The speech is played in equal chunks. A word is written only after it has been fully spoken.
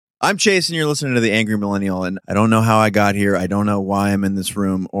I'm Chase, and you're listening to The Angry Millennial, and I don't know how I got here. I don't know why I'm in this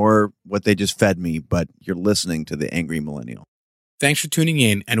room or what they just fed me, but you're listening to The Angry Millennial. Thanks for tuning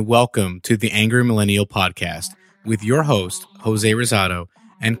in, and welcome to The Angry Millennial Podcast with your host, Jose Rosado,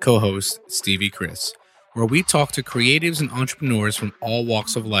 and co-host, Stevie Chris, where we talk to creatives and entrepreneurs from all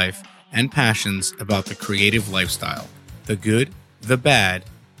walks of life and passions about the creative lifestyle, the good, the bad,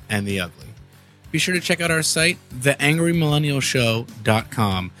 and the ugly. Be sure to check out our site,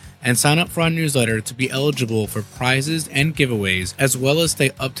 theangrymillennialshow.com, and sign up for our newsletter to be eligible for prizes and giveaways, as well as stay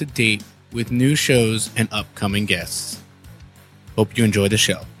up to date with new shows and upcoming guests. Hope you enjoy the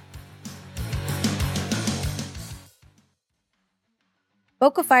show.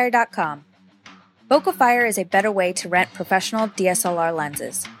 Bokafire.com. Bokafire is a better way to rent professional DSLR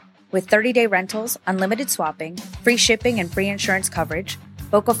lenses. With 30-day rentals, unlimited swapping, free shipping, and free insurance coverage,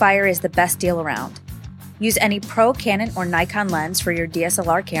 Bokafire is the best deal around. Use any Pro, Canon, or Nikon lens for your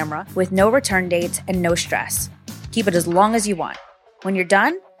DSLR camera with no return dates and no stress. Keep it as long as you want. When you're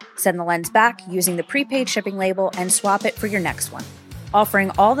done, send the lens back using the prepaid shipping label and swap it for your next one.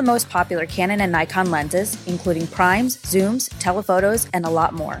 Offering all the most popular Canon and Nikon lenses, including primes, zooms, telephotos, and a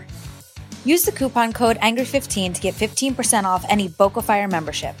lot more. Use the coupon code ANGRY15 to get 15% off any Bokafire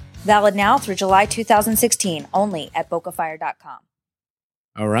membership. Valid now through July 2016, only at Bokafire.com.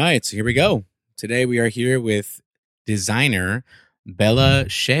 All right, so here we go. Today we are here with designer Bela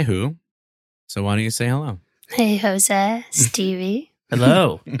Shehu. So why don't you say hello? Hey, Jose, Stevie.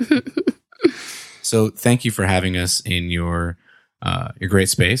 Hello. So thank you for having us in your great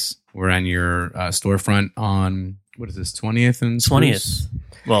space. We're on your storefront on, what is this, 20th and Spruce? 20th.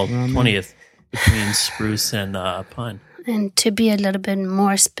 Well, 20th between Spruce and Pine. And to be a little bit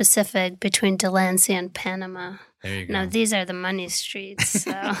more specific, between Delancey and Panama. There you go. Now, these are the money streets,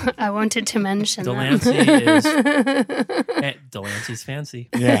 so I wanted to mention Delancey them. Delancey's fancy.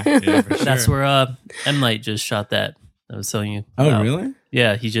 Yeah, for sure. That's where M. Night just shot that. I was telling you. Oh, about. really?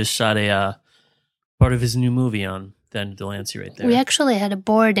 Yeah, he just shot a part of his new movie on then Delancey right there. We actually had a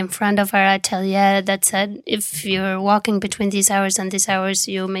board in front of our atelier that said, if you're walking between these hours and these hours,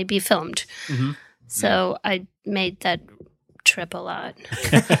 you may be filmed. Mm-hmm. So I made that trip a lot.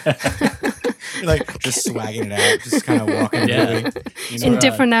 You're like just swagging it out, just kind of walking Yeah. away. In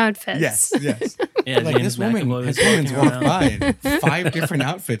different outfits. Yes. Yeah, Like James this woman's McAvoy was walked walking by in 5 different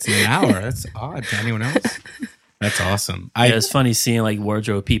outfits in an hour. That's odd to anyone else. That's awesome. Yeah, it's funny seeing like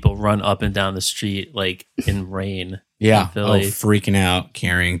wardrobe people run up and down the street like in rain. Yeah. in Philly. Freaking out,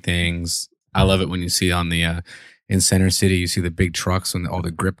 carrying things. I love it when you see on the in Center City, you see the big trucks and all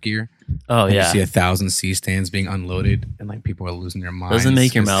the grip gear. Oh, And yeah. You see 1,000 C-stands being unloaded, and like people are losing their minds. Doesn't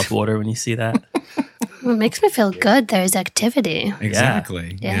make your 'cause- mouth water when you see that. Well, it makes me feel good. There's activity.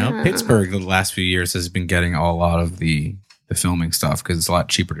 Exactly. Yeah. You know, Pittsburgh the last few years has been getting a lot of the filming stuff because it's a lot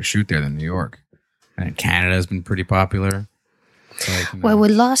cheaper to shoot there than New York. And Canada has been pretty popular. So, like, you know. Well, we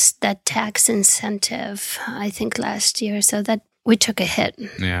lost that tax incentive, I think, last year. So that we took a hit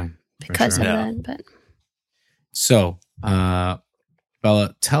Yeah. for because sure. of Yeah. that. But So, Bella,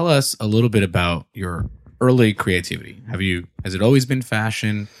 tell us a little bit about your early creativity. Has it always been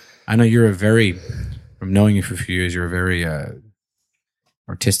fashion? I know from knowing you for a few years, you're a very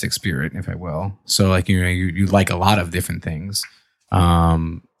artistic spirit, if I will. So, like, you know, you like a lot of different things.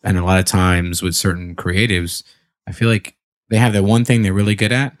 And a lot of times with certain creatives, I feel like they have that one thing they're really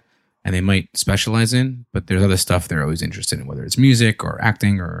good at and they might specialize in, but there's other stuff they're always interested in, whether it's music or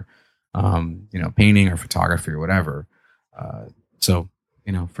acting or, painting or photography or whatever. So,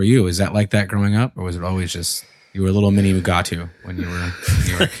 you know, for you, is that like that growing up, or was it always just you were a little mini Mugatu when you were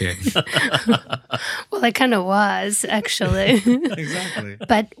a kid? well, it kind of was, actually. Exactly.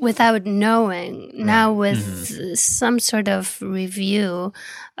 But without knowing, now with some sort of review,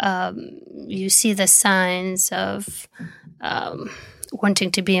 you see the signs of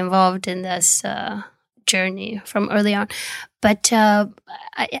wanting to be involved in this journey from early on. But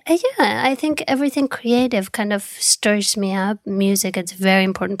I think everything creative kind of stirs me up. Music, it's a very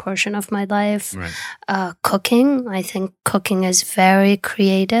important portion of my life. Right. Cooking, I think cooking is very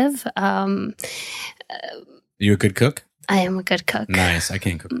creative. You a good cook? I am a good cook. Nice. I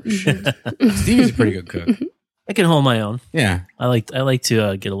can't cook for shit. Stevie's a pretty good cook. I can hold my own. Yeah, I like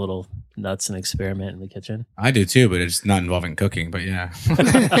to get a little nuts and experiment in the kitchen. I do too, but it's not involving cooking. But yeah,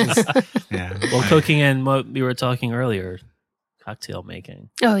 yeah. Well, cooking and what we were talking earlier, cocktail making.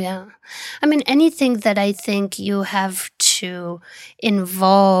 Oh, yeah. I mean, anything that I think you have to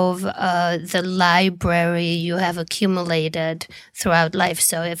involve the library you have accumulated throughout life.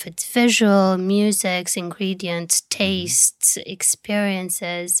 So if it's visual, music, ingredients, tastes,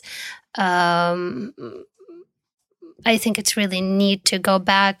 experiences, I think it's really neat to go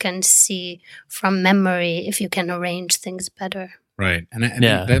back and see from memory if you can arrange things better. Right. And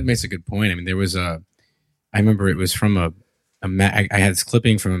that makes a good point. I mean, I remember it was from I had this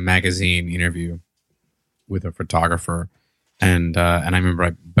clipping from a magazine interview with a photographer. And I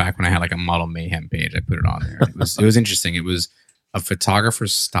remember back when I had like a Model Mayhem page, I put it on there. It was interesting. It was a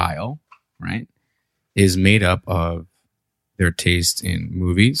photographer's style, right, is made up of their taste in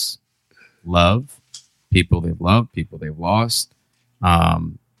movies, love, people they've loved, people they've lost,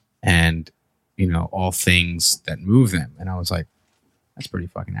 and, all things that move them. And I was like, that's pretty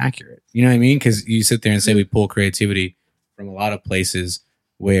fucking accurate. You know what I mean? Because you sit there and say we pull creativity from a lot of places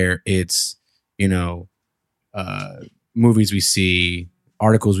where it's, movies we see,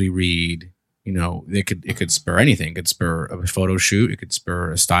 articles we read, it could spur anything. It could spur a photo shoot. It could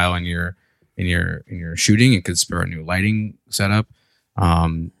spur a style in your shooting. It could spur a new lighting setup.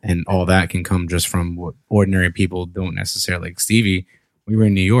 And all that can come just from what ordinary people don't necessarily, like Stevie. We were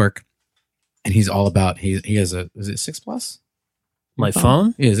in New York and he's all about, he has is it 6 Plus? My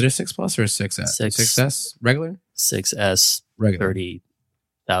phone? Yeah, is it a 6 Plus or a 6S? 6S regular? 6S regular.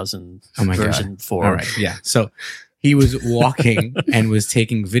 30,000 Oh my version God. 4. All right. Yeah. So he was walking and was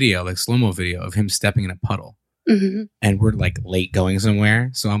taking video, like slow-mo video of him stepping in a puddle. Mm-hmm. And we're like late going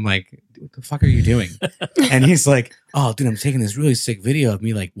somewhere. So I'm like, what the fuck are you doing? And he's like, oh, dude, I'm taking this really sick video of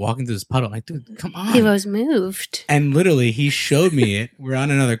me like walking through this puddle. I'm like, dude, come on. He was moved. And literally he showed me it. We're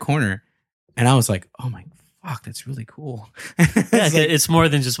on another corner. And I was like, oh my fuck, that's really cool. It's more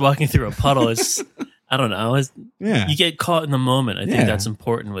than just walking through a puddle. It's, I don't know. You get caught in the moment. I think that's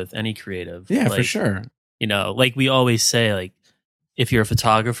important with any creative. Yeah, for sure. Like we always say, like, if you're a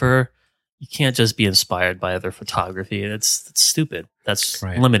photographer, you can't just be inspired by other photography. That's stupid. That's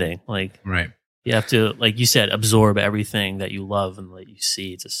limiting. Like, you have to, like you said, absorb everything that you love and let you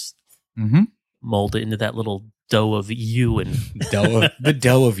see. Just mold it into that little dough of you and the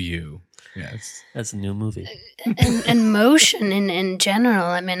dough of you. Yes, that's a new movie. And motion in general.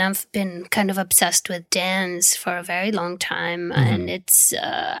 I mean, I've been kind of obsessed with dance for a very long time, and it's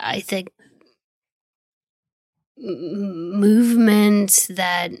I think movements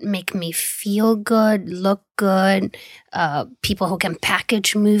that make me feel good, look good. People who can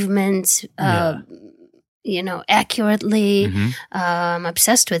package movements. Accurately. I'm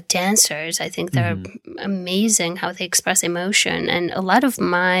obsessed with dancers. I think they're amazing how they express emotion. And a lot of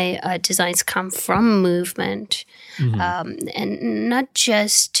my designs come from movement. And not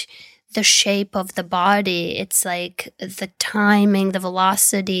just the shape of the body. It's like the timing, the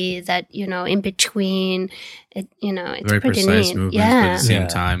velocity that, in between. It's very pretty precise neat. movements, but at the same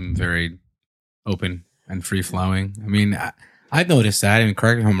time, very open and free flowing. I mean, I noticed that. I mean,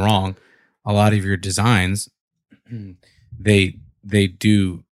 correct me if I'm wrong. A lot of your designs, they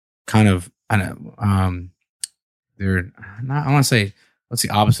do kind of, they're not, I want to say, what's the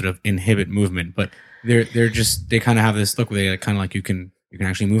opposite of inhibit movement, but they kind of have this look where they kind of like you can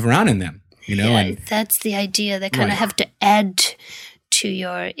actually move around in them, and that's the idea. They kind of have to add to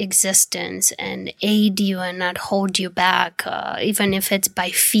your existence and aid you and not hold you back, even if it's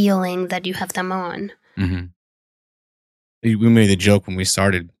by feeling that you have them on. We made the joke when we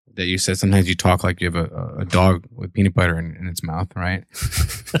started that you said sometimes you talk like you have a dog with peanut butter in its mouth, right?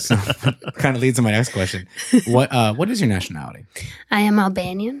 So kind of leads to my next question. What is your nationality? I am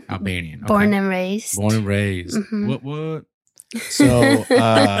Albanian. Albanian. Okay. Born and raised. Born and raised. What? So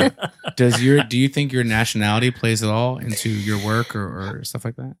do you think your nationality plays at all into your work or stuff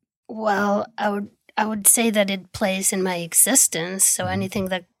like that? Well, I would say that it plays in my existence. So anything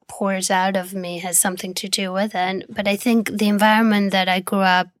that pours out of me has something to do with it. But I think the environment that I grew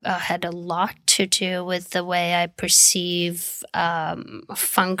up had a lot to do with the way I perceive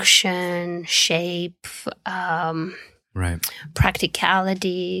function, shape,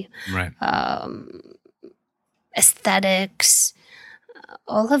 practicality, aesthetics.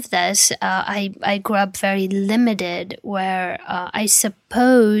 All of this, I grew up very limited, where I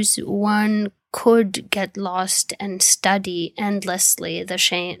suppose one could get lost and study endlessly the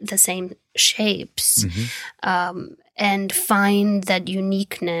same shapes and find that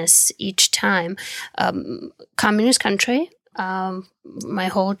uniqueness each time. Communist country, my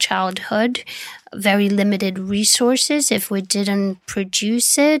whole childhood, very limited resources. If we didn't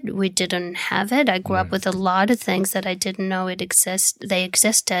produce it, we didn't have it. I grew up with a lot of things that I didn't know they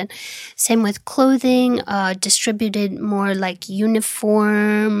existed. Same with clothing, distributed more like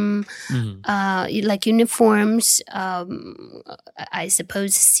uniforms. I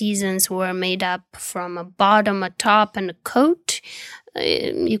suppose seasons were made up from a bottom, a top, and a coat.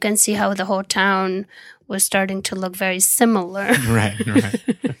 You can see how the whole town was starting to look very similar. Right. I mean,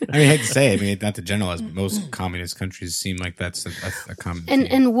 I hate to say it, I mean, not to generalize, but most communist countries seem like that's a common theme.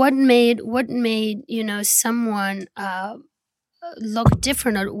 And what made someone look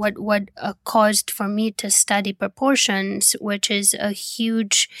different, or what caused for me to study proportions, which is a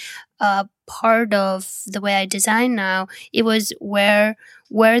huge part of the way I design now. It was where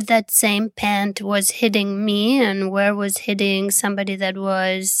that same pant was hitting me and where was hitting somebody that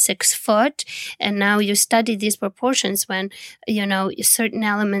was 6 foot. And now you study these proportions when, certain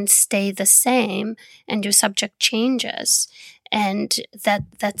elements stay the same and your subject changes. And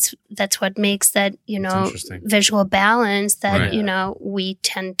that's what makes that, visual balance that, we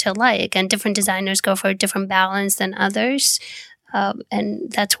tend to like. And different designers go for a different balance than others.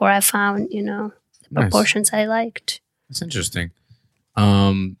 And that's where I found, the proportions I liked. That's interesting.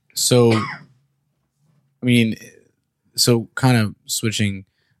 So kind of switching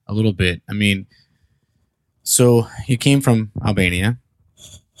a little bit. I mean, so you came from Albania,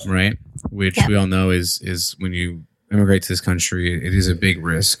 right? Which we all know is when you immigrate to this country, it is a big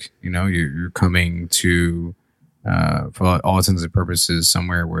risk. You're coming to, for all intents and purposes,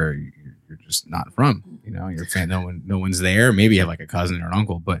 somewhere where you're just not from. Your family, no one's there. Maybe you have like a cousin or an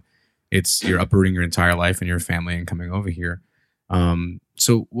uncle, but you're uprooting your entire life and your family and coming over here.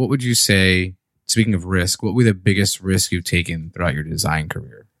 So what would you say, speaking of risk, what were the biggest risks you've taken throughout your design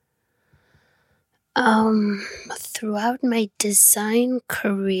career? Throughout my design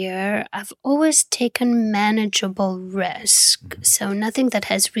career, I've always taken manageable risk. So nothing that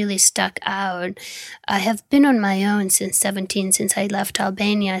has really stuck out. I have been on my own since 17, since I left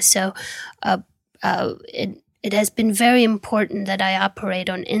Albania. So, it has been very important that I operate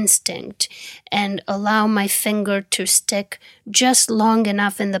on instinct and allow my finger to stick just long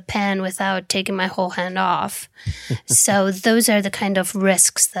enough in the pan without taking my whole hand off. So those are the kind of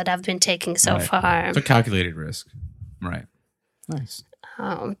risks that I've been taking so far. It's a calculated risk. Right. Nice.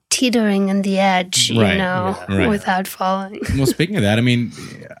 Teetering on the edge, without falling. Well, speaking of that, I mean,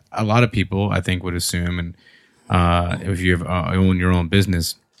 a lot of people, I think, would assume, and if you own your own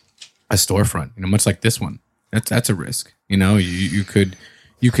business, a storefront, much like this one, that's a risk. You could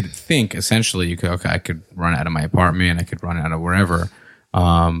think essentially, I could run out of my apartment, I could run out of wherever.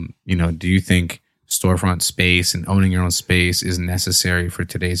 Do you think storefront space and owning your own space is necessary for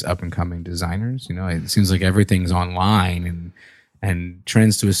today's up and coming designers? It seems like everything's online and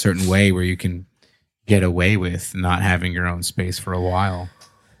trends to a certain way where you can get away with not having your own space for a while.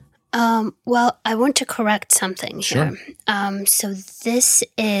 Well, I want to correct something here. Sure. So this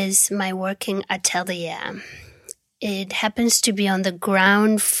is my working atelier. It happens to be on the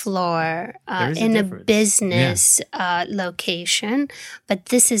ground floor in a business location, but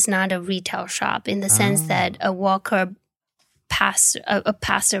this is not a retail shop in the sense that a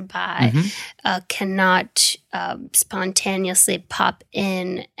passerby cannot spontaneously pop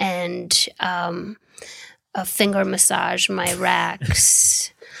in and finger massage my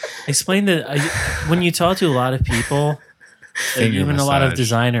racks. Explain that when you talk to a lot of people, even a lot of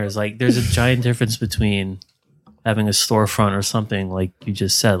designers, like there's a giant difference between having a storefront or something like you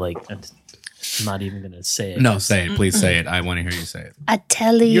just said. Like, I'm not even going to say it. No, say it. Please say it. I want to hear you say it.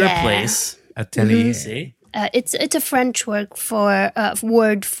 Atelier. Your place. Atelier. See? It's a French word for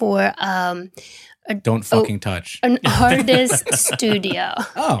don't fucking touch. An artist studio.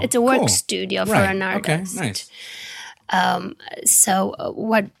 Oh, it's a work studio for an artist. Okay, nice.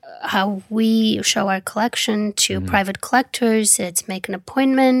 How we show our collection to private collectors, it's make an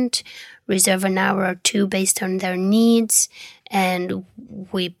appointment, reserve an hour or two based on their needs, and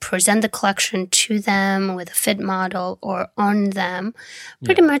we present the collection to them with a fit model or on them.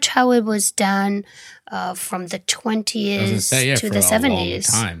 Pretty much how it was done from the 20s to the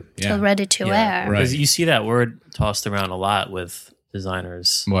 70s till ready to wear. Because you see that word tossed around a lot with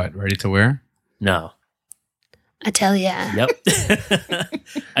designers. What, ready to wear? No. Atelier. Yep.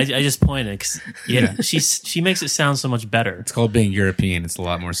 I just pointed because she makes it sound so much better. It's called being European. It's a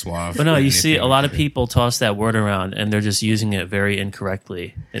lot more suave. But no, you see a lot of people toss that word around and they're just using it very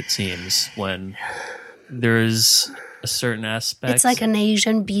incorrectly, it seems, when there's a certain aspect. It's like an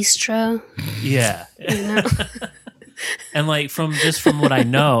Asian bistro. Yeah. And like from what I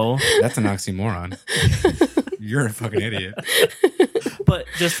know, that's an oxymoron. You're a fucking idiot. But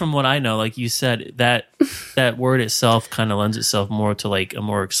just from what I know, like you said, that word itself kind of lends itself more to like a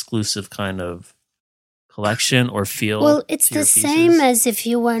more exclusive kind of collection or feel. Well, it's the same as if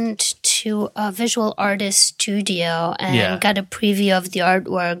you went to a visual artist studio and got a preview of the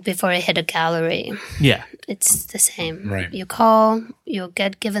artwork before it hit a gallery. Yeah. It's the same. Right. You call, you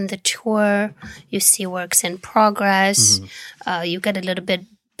get given the tour, you see works in progress, you get a little bit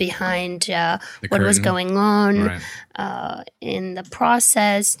behind what was going on in the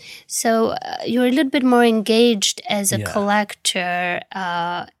process. So you're a little bit more engaged as a collector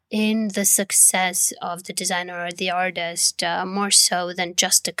in the success of the designer or the artist, more so than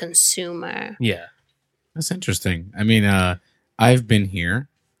just a consumer. Yeah. That's interesting. I mean, I've been here,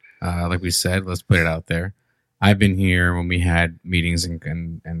 like we said, let's put it out there. I've been here when we had meetings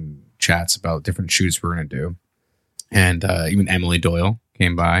and chats about different shoots we're going to do. And even Emily Doyle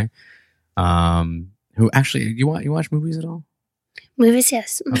came by, who actually, you watch movies at all? Movies,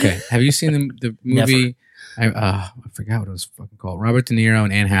 yes. Okay. Have you seen the movie? I forgot what it was fucking called. Robert De Niro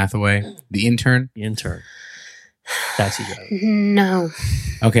and Anne Hathaway, The Intern. The Intern. Taxi driver. No.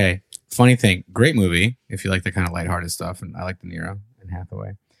 Okay. Funny thing, great movie if you like the kind of lighthearted stuff, and I like De Niro and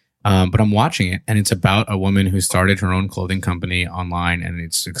Hathaway. But I'm watching it, and it's about a woman who started her own clothing company online, and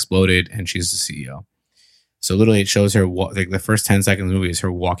it's exploded, and she's the CEO. So literally, it shows her like the first 10 seconds of the movie is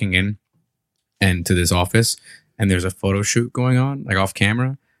her walking in and to this office, and there's a photo shoot going on, like off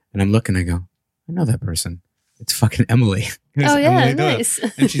camera, and I'm looking, I go, I know that person. It's fucking Emily. Oh yeah, Emily Doyle. nice.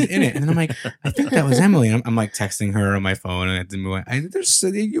 And she's in it, and then I'm like, I think that was Emily. And I'm like texting her on my phone, and there's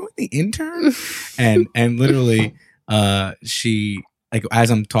you the intern, and literally, she like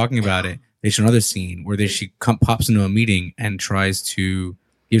as I'm talking about it, they show another scene where she pops into a meeting and tries to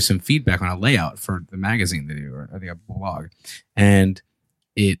give some feedback on a layout for the magazine they do or the blog, and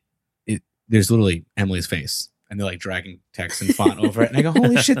there's literally Emily's face. And they're like dragging text and font over it. And I go,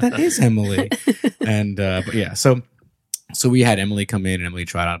 holy shit, that is Emily. And, but yeah, so we had Emily come in and Emily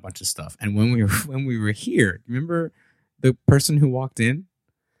tried out a bunch of stuff. And when we were here, remember the person who walked in?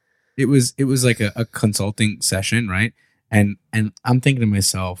 It was like a consulting session, right? And I'm thinking to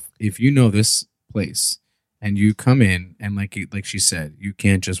myself, if you know this place and you come in and like she said, you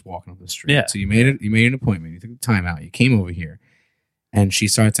can't just walk on the street. Yeah. So you made an appointment, you took the time out, you came over here. And she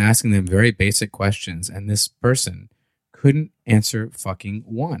starts asking them very basic questions. And this person couldn't answer fucking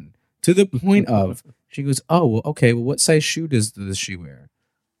one. To the point of, she goes, oh, well, okay, well, what size shoe does she wear?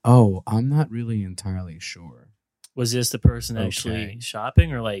 Oh, I'm not really entirely sure. Was this the person actually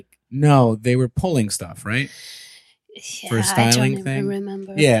shopping or like? No, they were pulling stuff, right? Yeah, for a styling I don't thing. even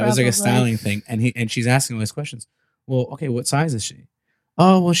remember. Yeah, probably. It was like a styling thing. And she's asking all these questions. Well, okay, what size is she?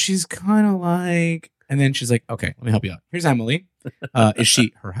 Oh, well, she's kind of like... And then she's like, okay, let me help you out. Here's Emily. Is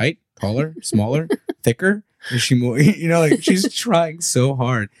she her height, taller, smaller, thicker? Is she more, like she's trying so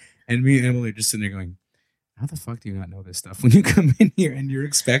hard. And me and Emily are just sitting there going, how the fuck do you not know this stuff when you come in here and you're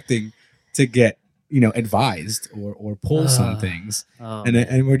expecting to get, advised or pull some things.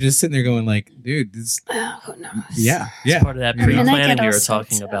 And we're just sitting there going like, dude, this. Who knows? Yeah. It's part of that pre-planning you were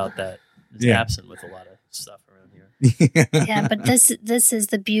talking about that is absent with a lot of stuff around here. Yeah, but this is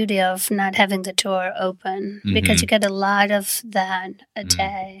the beauty of not having the door open because you get a lot of that a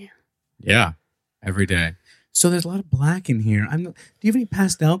day. Yeah, every day. So there's a lot of black in here. Do you have any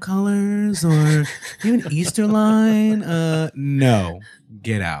pastel colors or do you have an Easter line? No,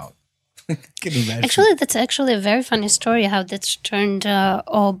 get out. Actually, that's actually a very funny story how that's turned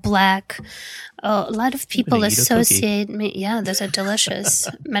all black. A lot of people associate me. Yeah, those are delicious.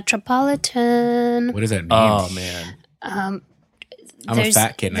 Metropolitan. What does that mean? Oh, man. I'm a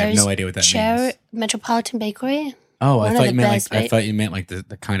fat kid and I have no idea what that means. Metropolitan Bakery. Oh, I thought you meant like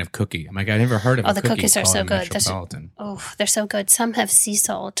the kind of cookie. I'm like, I never heard of a cookie. Oh, the cookies are so good. They're so good. Some have sea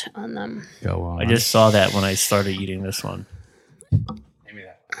salt on them. Go on. I just saw that when I started eating this one.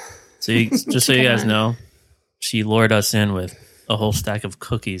 So just so you guys know, she lured us in with a whole stack of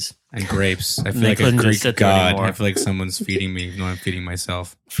cookies. And grapes. I feel like a Greek god. I feel like someone's feeding me, even though I'm feeding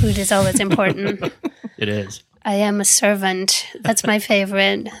myself. Food is always important. It is. I am a servant. That's my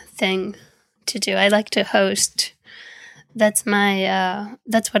favorite thing to do. I like to host. That's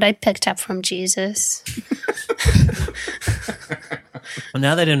that's what I picked up from Jesus. Well,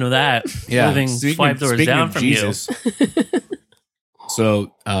 now that I know that, living 5 doors down from Jesus. You.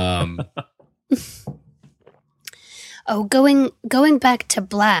 So, going back to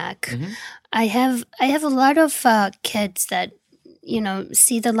black, I have a lot of kids that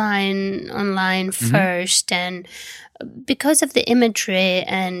see the line online first, and because of the imagery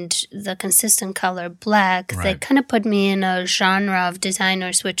and the consistent color black, they kind of put me in a genre of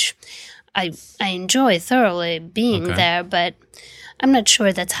designers which I enjoy thoroughly being there, but I'm not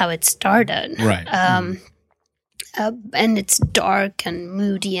sure that's how it started. Right. And it's dark and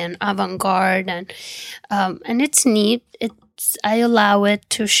moody and avant-garde, and it's neat. I allow it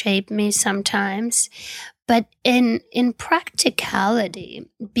to shape me sometimes, but in practicality,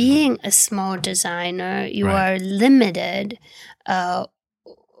 being a small designer, you are limited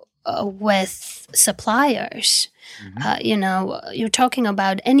with suppliers. You're talking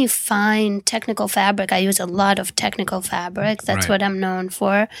about any fine technical fabric. I use a lot of technical fabric. That's what I'm known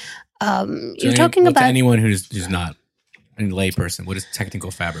for. You're talking about anyone who's not a layperson. What is technical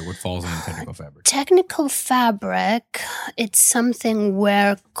fabric? What falls into technical fabric? Technical fabric, it's something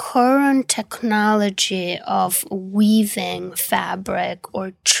where current technology of weaving fabric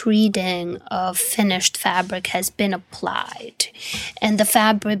or treating of finished fabric has been applied. And the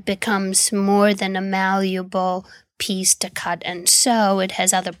fabric becomes more than a malleable piece to cut and sew. It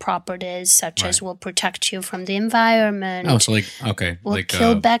has other properties such as will protect you from the environment. Oh, so will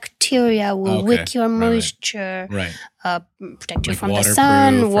kill bacteria, will wick your moisture, protect you from the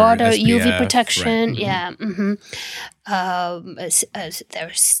sun, water, SPF, UV protection.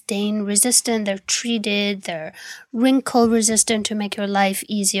 They're stain resistant, they're treated, they're wrinkle resistant to make your life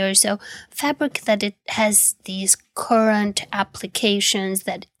easier. So fabric that it has these current applications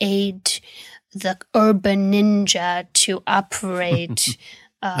that aid the urban ninja to operate.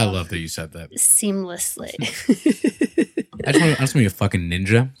 I love that you said that seamlessly. I just want to be a fucking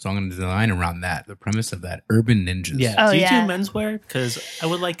ninja, so I'm going to design around that. The premise of that, urban ninjas. Yeah. Do you do menswear? Because I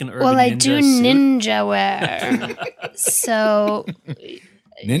would like an urban. Well, I ninja do suit. ninja wear. So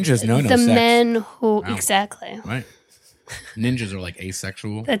ninjas know no the sex. Men who exactly right. Ninjas are like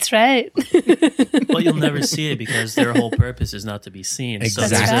asexual. That's right. Well, you'll never see it because their whole purpose is not to be seen.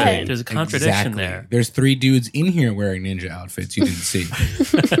 Exactly. So there's a contradiction there. There's 3 dudes in here wearing ninja outfits you didn't see.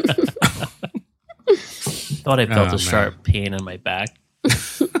 Thought I felt a sharp pain in my back.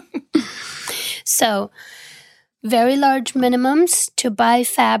 So, very large minimums to buy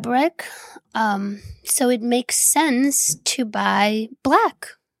fabric. So it makes sense to buy black.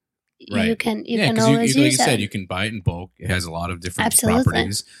 Right. You can always like use you that. said, you can buy it in bulk. It has a lot of different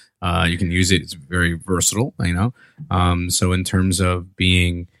properties. You can use it. It's very versatile, So in terms of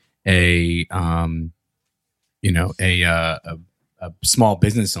being a small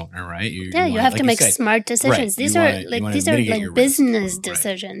business owner, right? You have to make smart decisions. These are like business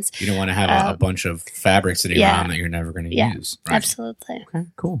decisions. You don't want to have a bunch of fabric sitting around that you're never going to use. Right? Absolutely. Okay,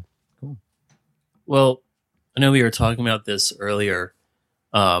 cool. Well, I know we were talking about this earlier,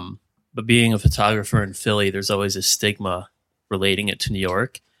 but being a photographer in Philly, there's always a stigma relating it to New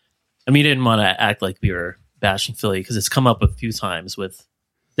York. I mean, I didn't want to act like we were bashing Philly because it's come up a few times with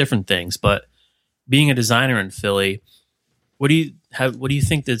different things. But being a designer in Philly, what do you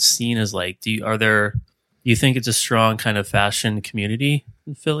think that scene is like? Do you think it's a strong kind of fashion community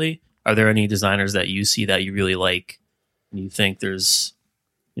in Philly? Are there any designers that you see that you really like, and you think there's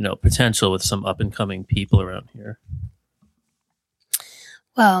potential with some up and coming people around here?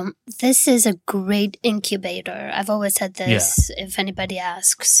 Well, this is a great incubator. I've always said this if anybody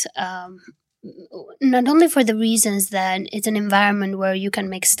asks. Not only for the reasons that it's an environment where you can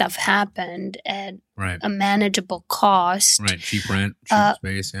make stuff happen at a manageable cost. Right, cheap rent, cheap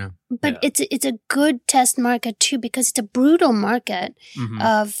space, But it's a good test market too because it's a brutal market.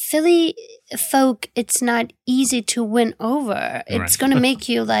 Philly folk, it's not easy to win over. It's going to make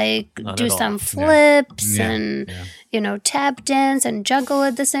you do some flips and tap dance and juggle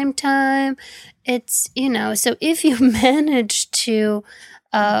at the same time. It's so if you manage to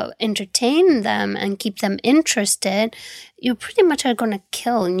entertain them and keep them interested, you pretty much are going to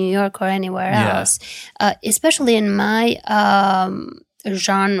kill New York or anywhere else. Especially in my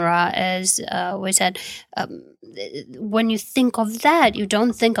genre, as we said, when you think of that, you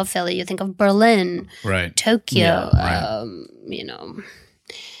don't think of Philly. You think of Berlin, Tokyo.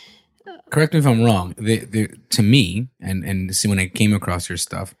 Correct me if I'm wrong. To me, and see when I came across your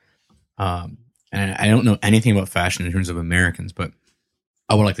stuff, and I don't know anything about fashion in terms of Americans, but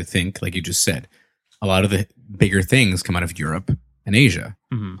I would like to think, like you just said, a lot of the bigger things come out of Europe and Asia.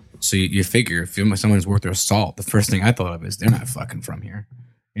 So you figure if someone's worth their salt, the first thing I thought of is they're not fucking from here.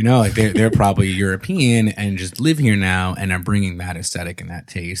 They're probably European and just live here now and are bringing that aesthetic and that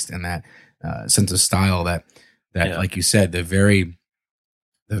taste and that sense of style that like you said, the very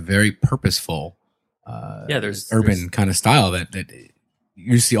purposeful, there's urban kind of style that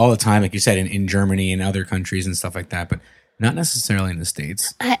you see all the time, like you said, in Germany and other countries and stuff like that, but not necessarily in the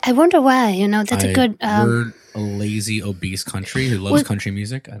States. I wonder why. That's a good. We're a lazy, obese country who loves country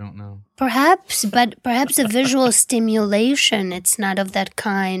music. I don't know. Perhaps the visual stimulation, it's not of that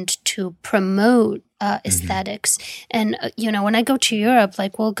kind to promote aesthetics. And, when I go to Europe,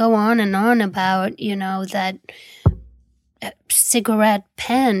 we'll go on and on about, that cigarette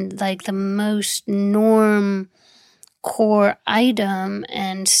pen, the most norm core item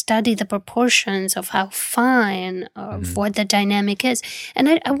and study the proportions of how fine of what the dynamic is.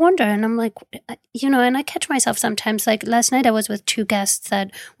 And I wonder, and I'm like, and I catch myself sometimes, like last night I was with two guests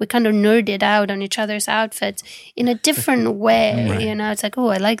that we kind of nerded out on each other's outfits in a different way. Right. It's like, oh,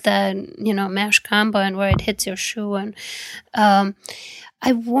 I like that, mesh combo and where it hits your shoe. And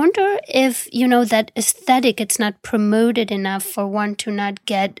I wonder if, that aesthetic, it's not promoted enough for one to not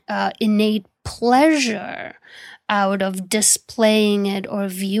get innate pleasure out of displaying it or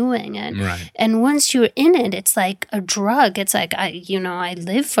viewing it. Right. And once you're in it, it's like a drug. It's like, I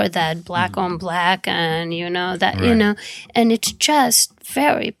live for that black on black and, and it's just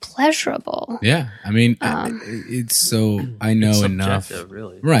very pleasurable. Yeah. I mean, it's so, I know enough.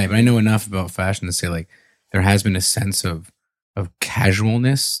 Really. Right. But I know enough about fashion to say like, there has been a sense of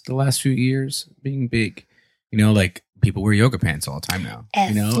casualness the last few years being big, like people wear yoga pants all the time now,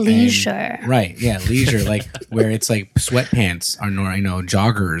 leisure. And, right. Yeah. Leisure, like where it's like sweatpants are,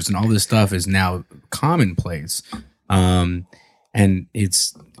 joggers and all this stuff is now commonplace. And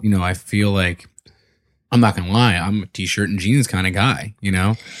it's, I feel like, I'm not going to lie, I'm a t-shirt and jeans kind of guy,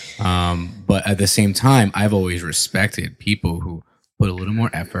 but at the same time, I've always respected people who put a little more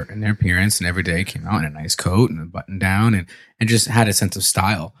effort in their appearance and every day came out in a nice coat and a button down and just had a sense of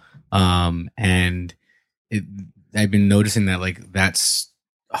style. And I've been noticing that like that's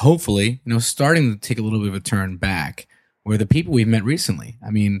hopefully, starting to take a little bit of a turn back where the people we've met recently,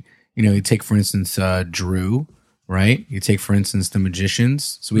 I mean, you take for instance, Drew, right? You take for instance, the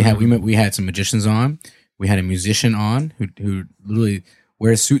magicians. So we had some magicians on, we had a musician on who literally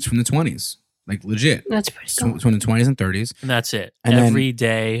wears suits from the 20s. Like legit. That's pretty cool. Between the 20s and 30s. And that's it. And every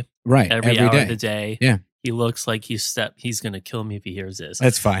day. Right. Every hour of the day. Yeah. He looks like he's going to kill me if he hears this.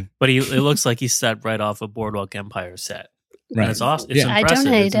 That's fine. But it looks like he stepped right off a Boardwalk Empire set. Right. And it's awesome. It's impressive. I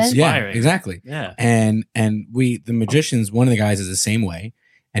donated. It's inspiring. Yeah, exactly. Yeah. And the magicians, one of the guys is the same way.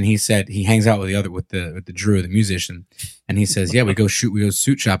 And he said he hangs out with the Drew, the musician. And he says, yeah, we go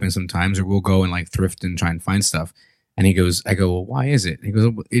suit shopping sometimes, or we'll go and like thrift and try and find stuff. And he goes, I go, well, why is it? He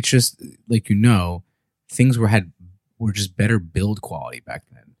goes, it's just like, things were just better build quality back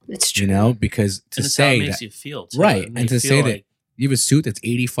then. It's true. Because to and it's say how it makes that, you feel too. right, and to say that you have a suit that's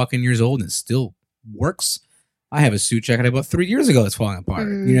 80 fucking years old and it still works. I have a suit jacket I bought 3 years ago that's falling apart.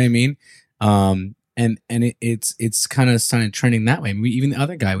 You know what I mean? And it's kind of started trending that way. I mean, even the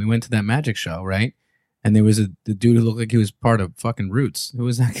other guy, we went to that magic show, right? And there was the dude who looked like he was part of fucking Roots. Who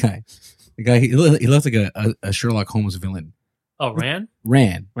was that guy? The guy he looked like a Sherlock Holmes villain. Oh, Rand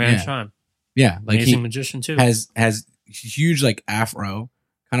yeah. Sean. Yeah, like amazing magician too. Has huge like afro,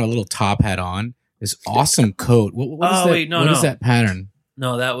 kind of a little top hat on. This awesome coat. What is that? Wait, no, what is that pattern?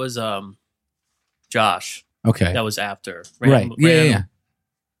 No, that was Josh. Okay, that was after. Right. Yeah.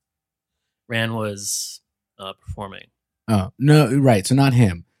 Rand was performing. Oh no, right. So not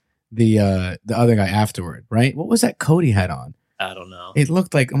him. The other guy afterward, right? What was that coat he had on? I don't know. It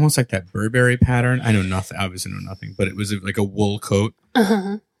looked like almost like that Burberry pattern. I know nothing. Obviously know nothing, but it was like a wool coat.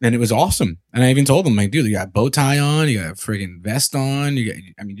 Uh-huh. And it was awesome. And I even told him, like, dude, you got a bow tie on, you got a friggin' vest on.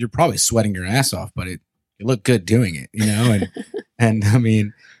 You're probably sweating your ass off, but you look good doing it, And I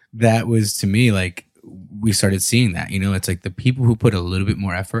mean, that was to me like we started seeing that. It's like the people who put a little bit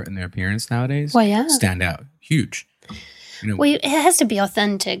more effort in their appearance nowadays stand out. Huge. Well, it has to be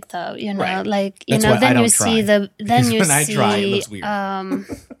authentic, though. Right. Like That's why then I you don't see try. the then you when I see try, it looks weird.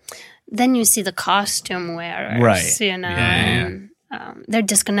 Then you see the costume wearers, right? Yeah. They're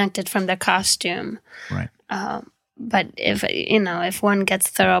disconnected from their costume, right? But if one gets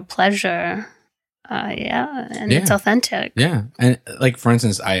thorough pleasure, it's authentic. Yeah, and like for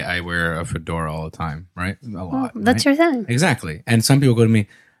instance, I wear a fedora all the time, right? A lot. That's right? your thing, exactly. And some people go to me,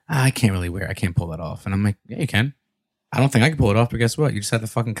 I can't pull that off, and I'm like, yeah, you can. I don't think I can pull it off, but guess what? You just have the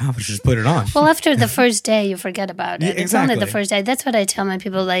fucking confidence to just put it on. Well, after the first day, you forget about it. Yeah, exactly. It's only the first day. That's what I tell my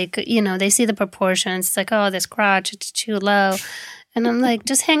people. Like, they see the proportions. It's like, oh, this crotch, it's too low. And I'm like,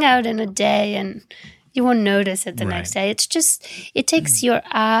 just hang out in a day and you won't notice it the next day. It's just, it takes your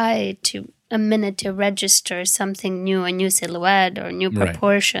eye a minute to register something new, a new silhouette or new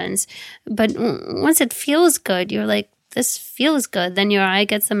proportions. But once it feels good, you're like, this feels good, then your eye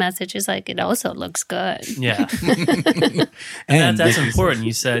gets the message. It's like, it also looks good. Yeah. and that's important.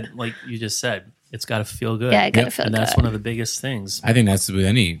 You said, like you just said, it's got to feel good. Yeah, it got to feel good. And that's one of the biggest things. I think that's with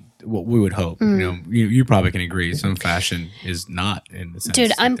any what we would hope. You know, you probably can agree. Some fashion is not in the sense.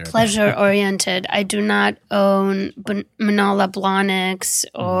 Dude, I'm pleasure oriented. I do not own Manolo Blahniks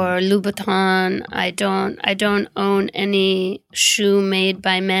or Louboutin. I don't own any shoe made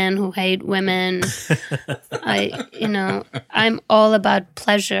by men who hate women. I'm all about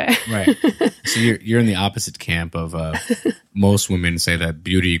pleasure. Right. So you're in the opposite camp of most women say that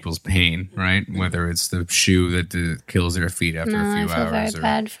beauty equals pain, right? Whether it's the shoe that kills their feet after a few I feel hours. very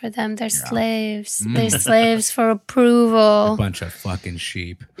bad for them. They're slaves. They're slaves for approval. A bunch of fucking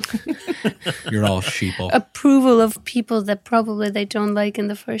sheep. You're all sheeple. Approval of people that probably they don't like in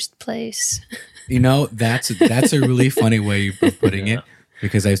the first place. You know, that's a really funny way of putting it,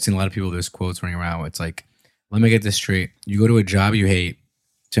 because I've seen a lot of people, there's quotes running around where it's like, let me get this straight. You go to a job you hate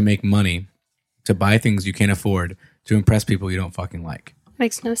to make money, to buy things you can't afford, to impress people you don't fucking like.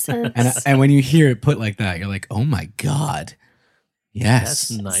 Makes no sense. And when you hear it put like that, you're like, oh my God. Yes.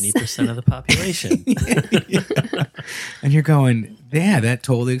 That's 90% of the population. Yeah. And you're going, yeah, that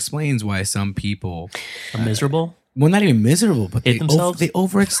totally explains why some people are miserable. Well, not even miserable, but they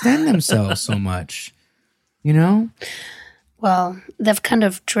overextend themselves so much. You know? Well, they've kind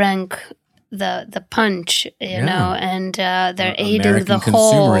of drank the punch, you know, and they're aiding the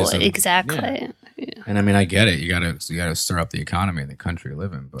whole. Exactly. Yeah. Yeah. And I mean, I get it. You gotta stir up the economy in the country you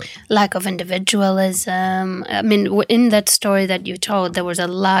live in, but lack of individualism. I mean, in that story that you told, there was a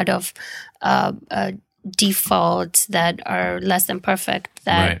lot of defaults that are less than perfect.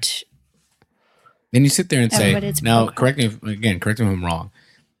 That right. Then you sit there and say, now, correct me if I'm wrong.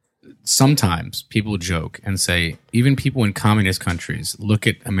 Sometimes people joke and say, even people in communist countries look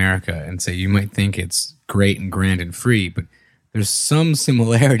at America and say, you might think it's great and grand and free, but there's some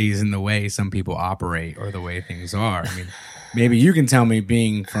similarities in the way some people operate or the way things are. I mean, maybe you can tell me,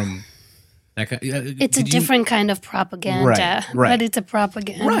 being from that kind. It's a different kind of propaganda, right? But it's a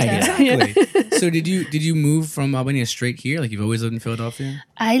propaganda, right? Exactly. So did you move from Albania straight here? Like, you've always lived in Philadelphia?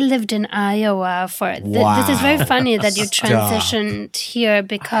 I lived in Iowa for. Wow. This is very funny that you transitioned here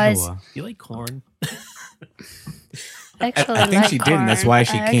because Iowa. You like corn. Actually, I think she did, and that's why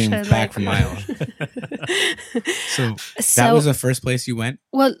she came back from Iowa. So that was the first place you went?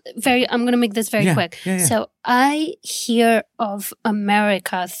 Well, I'm going to make this very quick. Yeah. So I hear of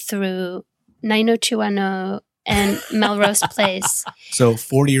America through 90210 and Melrose Place. So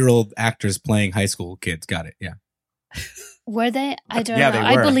 40-year-old actors playing high school kids. Got it. Yeah. Were they? I don't know.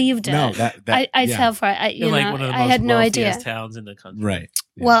 I believed it. No, I fell for it. One of the I had no idea. Towns in the country. Right.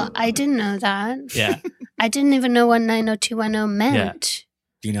 Yeah. Well, I didn't know that. Yeah. I didn't even know what 90210 meant. Yeah.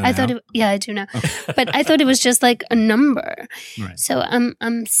 Do you know? I thought I do know. But I thought it was just like a number. Right. So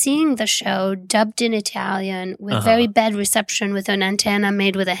I'm seeing the show dubbed in Italian with very bad reception, with an antenna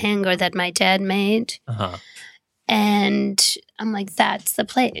made with a hanger that my dad made. And I'm like, that's the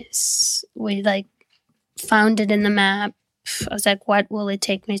place. We like found it in the map. I was like, what will it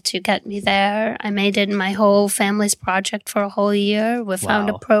take me to get me there? I made it my whole family's project for a whole year. We found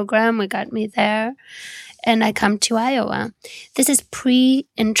a program. We got me there. And I come to Iowa. This is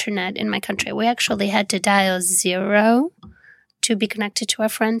pre-internet in my country. We actually had to dial 0 to be connected to our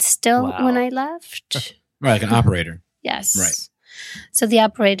friends still when I left. Right, like an operator. Yes. Right. So the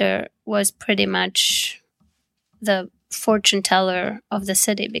operator was pretty much the fortune teller of the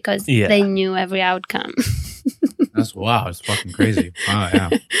city because they knew every outcome. That's It's fucking crazy. Wow, yeah.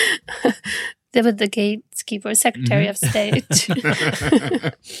 They were the gatekeeper, Secretary of State.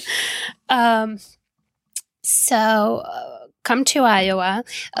 So come to Iowa.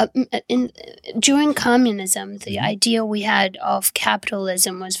 During communism, the idea we had of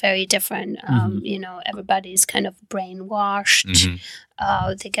capitalism was very different. Everybody's kind of brainwashed.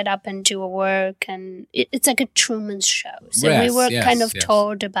 They get up and do a work, and it's like a Truman Show. So we were kind of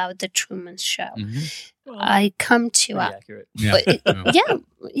told about the Truman Show. Well, I come to accurate. But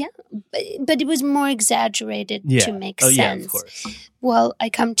it was more exaggerated to make sense. Yeah, of course. Well, I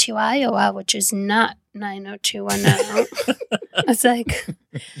come to Iowa, which is not 90210. I was like,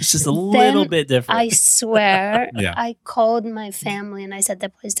 it's just a little bit different. I swear, I called my family and I said,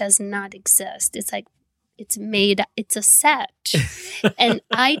 that place does not exist. It's like, it's a set. And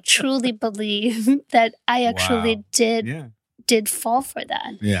I truly believe that I actually did fall for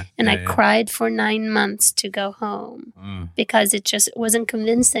that. And I cried for 9 months to go home because it just wasn't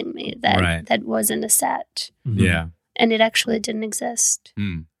convincing me that that wasn't a set. Yeah. And it actually didn't exist.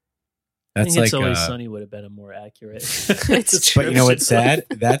 That's I think It's Always Sunny would have been a more accurate. But you know what's sad?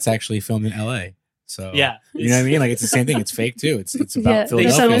 That's actually filmed in LA. So you know what I mean? Like, it's the same thing. It's fake too. It's about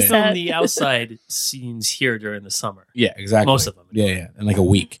Philadelphia. They film the outside scenes here during the summer. Yeah, exactly. Most of them. Yeah. And like a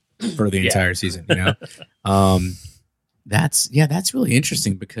week for the entire season, you know? That's really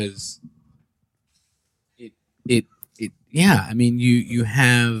interesting because it I mean, you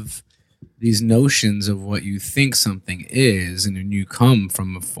have these notions of what you think something is, and when you come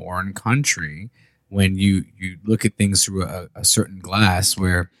from a foreign country, when you look at things through a certain glass,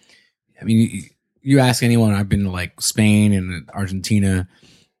 where, I mean, you ask anyone, I've been to like Spain and Argentina,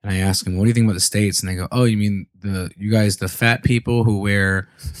 and I ask them, what do you think about the States? And they go, oh, you mean you guys, the fat people who wear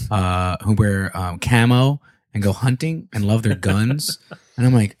camo and go hunting and love their guns? And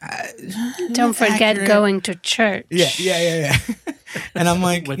I'm like, don't forget going to church. Yeah. And I'm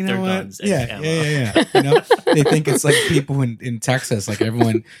like, with you know their what? guns and Yeah. You know, they think it's like people in Texas, like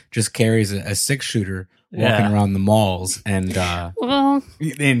everyone just carries a 6-shooter walking around the malls. And well,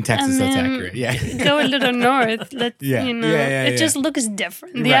 in Texas, that's accurate. Yeah. Go a little north. It just looks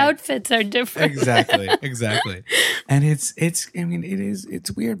different. The outfits are different. Exactly. And it's I mean,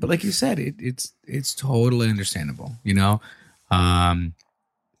 it's weird, but like you said, it's totally understandable, you know?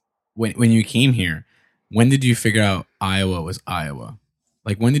 When you came here, when did you figure out Iowa was Iowa?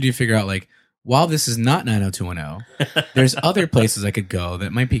 Like, when did you figure out, like, while this is not 90210, there's other places I could go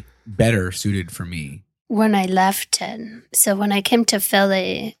that might be better suited for me? When I left it. So when I came to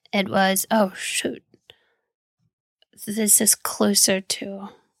Philly, it was, oh, shoot. This is closer to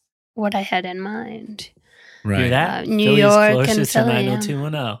what I had in mind. Right. Hear that? New Philly's York closer and to Philly.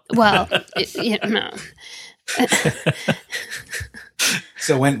 90210. Well,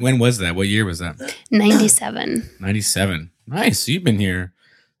 So when was that? What year was that? 97. 97. Nice. So you've been here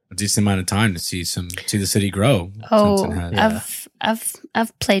a decent amount of time to see the city grow. Oh, since it has.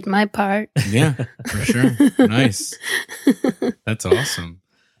 I've played my part. Yeah, for sure. Nice. That's awesome.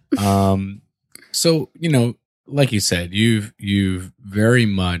 So, you know, like you said, you've very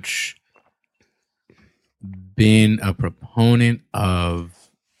much been a proponent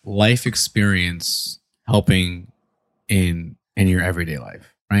of life experience helping in your everyday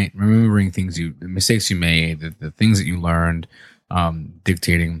life, right? Remembering the mistakes you made, the things that you learned,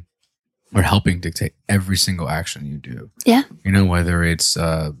 dictating or helping dictate every single action you do. Yeah. You know, whether it's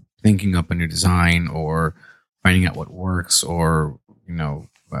thinking up a new design or finding out what works, or, you know,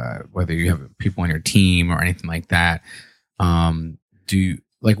 whether you have people on your team or anything like that.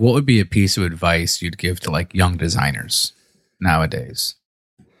 What would be a piece of advice you'd give to like young designers nowadays?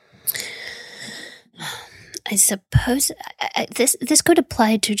 I suppose this could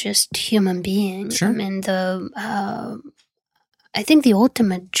apply to just human beings. Sure. I mean, I think the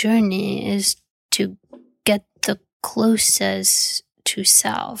ultimate journey is to get the closest to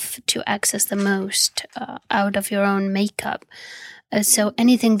self, to access the most out of your own makeup. So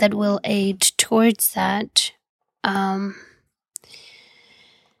anything that will aid towards that,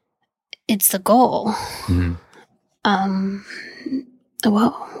 it's the goal. Mm-hmm. Whoa,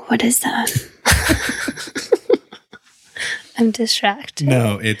 what is that? I'm distracted.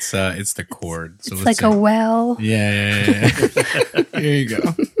 No, it's the cord. So it's like a well. Yeah. Here you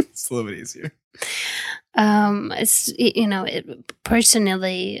go. It's a little bit easier. It's, you know,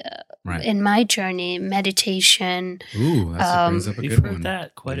 personally, right. In my journey, meditation. Ooh, that brings up a We've good heard one.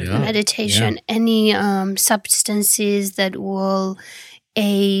 that quite a Yeah. bit. Meditation, any substances that will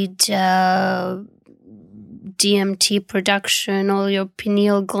aid DMT production or your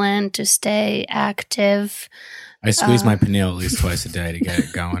pineal gland to stay active. I squeeze my pineal at least twice a day to get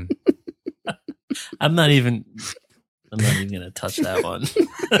it going. I'm not even going to touch that one.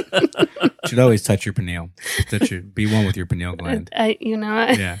 You should always touch your pineal. Be one with your pineal gland.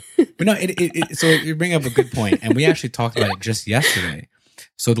 Yeah. But no, so you bring up a good point, and we actually talked about it just yesterday.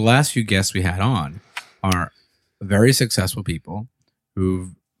 So the last few guests we had on are very successful people who've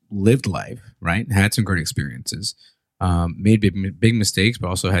lived life, right? Had some great experiences, made big mistakes, but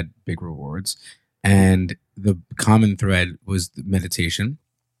also had big rewards. And the common thread was the meditation.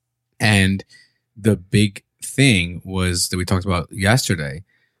 And the big thing was that we talked about yesterday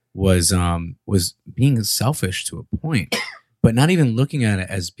was being selfish to a point, but not even looking at it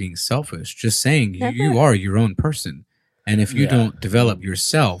as being selfish, just saying you are your own person. And if you don't develop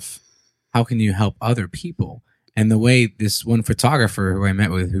yourself, how can you help other people? And the way this one photographer who I met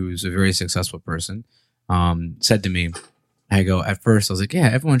with, who's a very successful person, said to me, at first I was like, yeah,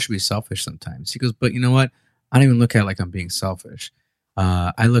 everyone should be selfish sometimes. He goes, but you know what? I don't even look at it like I'm being selfish.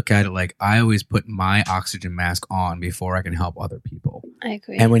 I look at it like I always put my oxygen mask on before I can help other people. I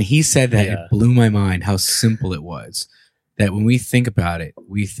agree. And when he said that, it blew my mind how simple it was. That when we think about it,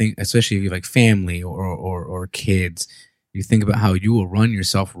 we think, especially if you have like family or kids, you think about how you will run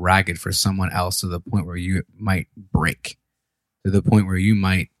yourself ragged for someone else to the point where you might break, to the point where you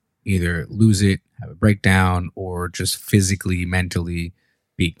might either lose it, have a breakdown, or just physically, mentally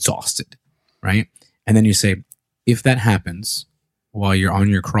be exhausted, right? And then you say, if that happens while you're on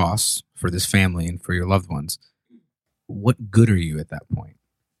your cross for this family and for your loved ones, what good are you at that point?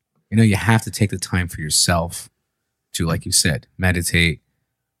 You have to take the time for yourself to, like you said, meditate,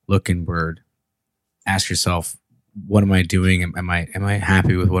 look inward, ask yourself, what am I doing? Am I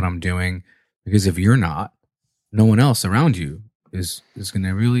happy with what I'm doing? Because if you're not, no one else around you is going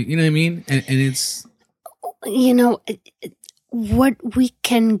to really, you know what I mean? And it's... What we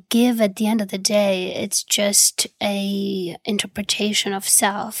can give at the end of the day, it's just a interpretation of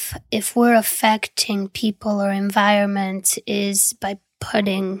self. If we're affecting people or environment is by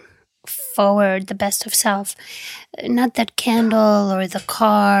putting forward the best of self, not that candle or the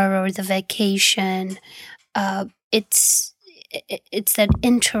car or the vacation. It's that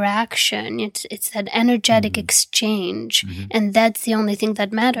interaction. It's that energetic exchange, and that's the only thing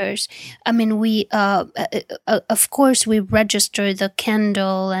that matters. I mean, we of course we register the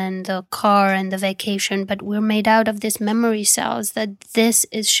candle and the car and the vacation, but we're made out of these memory cells. That this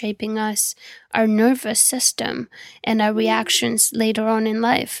is shaping us, our nervous system, and our reactions later on in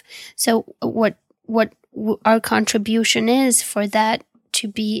life. So, what our contribution is for that to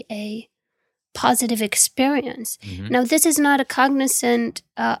be a positive experience. Now, this is not a cognizant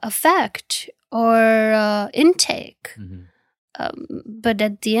effect or intake, but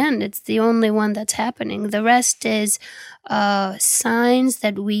at the end, it's the only one that's happening. The rest is signs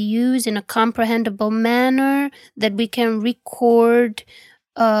that we use in a comprehensible manner that we can record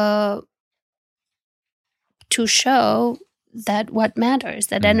to show that what matters,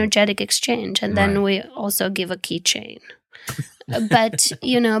 that energetic exchange. And then we also give a keychain. But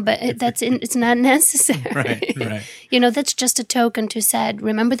it's not necessary. Right. That's just a token to say,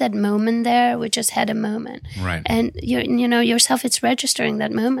 remember that moment there? We just had a moment. Right. And yourself, it's registering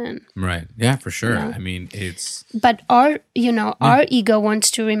that moment. Right. Yeah, for sure. I mean, it's... But our ego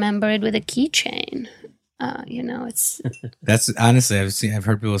wants to remember it with a keychain. It's... That's honestly, I've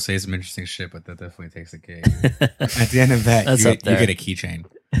heard people say some interesting shit, but that definitely takes the cake. At the end of that, you get a keychain.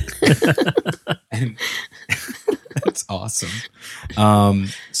 And that's awesome.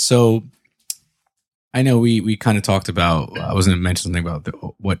 So I know we kind of talked about, I was going to mention something about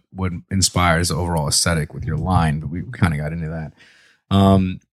what inspires the overall aesthetic with your line, but we kind of got into that.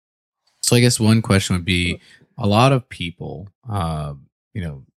 So I guess one question would be, a lot of people, and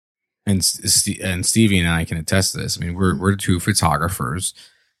Stevie and I can attest to this. I mean, we're two photographers,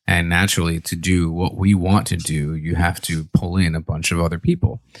 and naturally, to do what we want to do, you have to pull in a bunch of other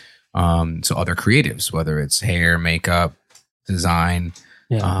people. So other creatives, whether it's hair, makeup, design.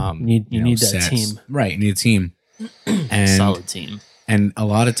 Yeah, you need that team. Right, you need a team. And, solid team. And a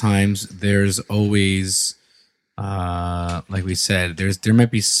lot of times there's always, like we said, there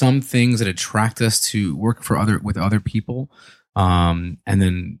might be some things that attract us to work with other people. And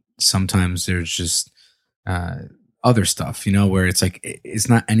then sometimes there's just other stuff, where it's like, it's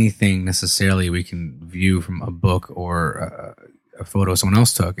not anything necessarily we can view from a book or a photo someone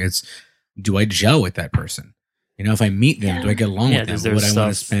else took. It's, do I gel with that person? If I meet them, do I get along with them? Would I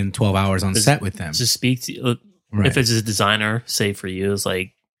want to spend 12 hours on set with them? To speak to, if it's a designer, say for you, it's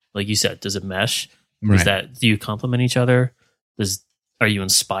like you said, does it mesh? Do you complement each other? Are you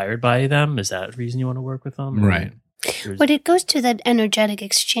inspired by them? Is that the reason you want to work with them? Right. But it goes to that energetic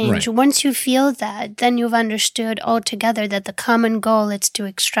exchange. Right. Once you feel that, then you've understood altogether that the common goal is to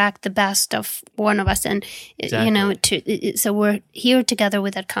extract the best of one of us, and so we're here together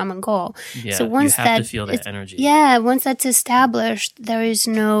with that common goal. Yeah, so once you have to feel that energy. Yeah, once that's established, there is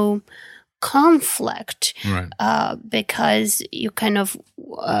no conflict, because you kind of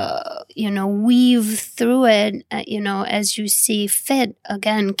weave through it, as you see fit,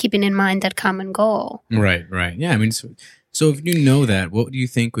 again keeping in mind that common goal. Right Yeah, I mean, so if you know that, what do you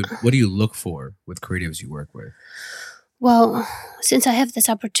think what do you look for with creatives you work with? Well, since I have this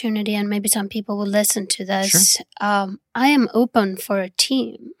opportunity, and maybe some people will listen to this, sure. I am open for a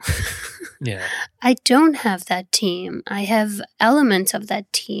team. Yeah. I don't have that team. I have elements of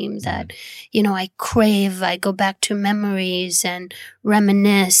that team that, I crave. I go back to memories and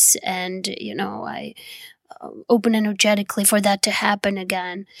reminisce, and, I open energetically for that to happen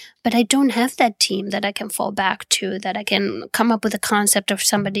again. But I don't have that team that I can fall back to, that I can come up with a concept, or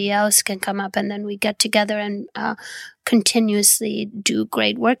somebody else can come up, and then we get together and continuously do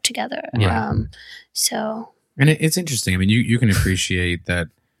great work together. Yeah. And it's interesting. I mean, you can appreciate that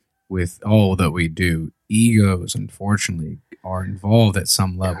with all that we do, egos, unfortunately, are involved at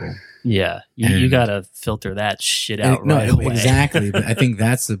some level. Yeah, you gotta filter that shit out right away. Exactly. But I think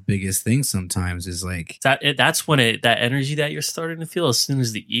that's the biggest thing sometimes is like that's when that energy that you're starting to feel as soon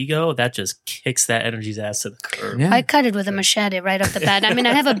as the ego, that just kicks that energy's ass to the curb. Yeah. I cut it with a machete right off the bat. I mean,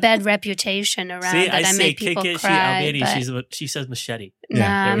 I have a bad reputation around that. I make people cry. She says machete. Nah,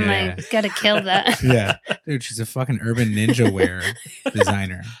 I'm like, gotta kill that. Yeah, dude, she's a fucking urban ninja wear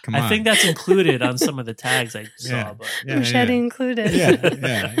designer. Come on. I think that's included on some of the tags I saw. But machete included.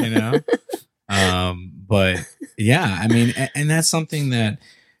 Yeah, you know. But yeah, I mean, and that's something that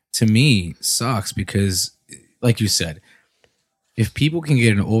to me sucks because, like you said, if people can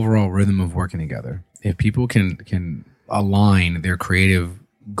get an overall rhythm of working together, if people can align their creative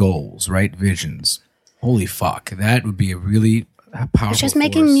goals, right, visions, holy fuck, that would be a really powerful. It's just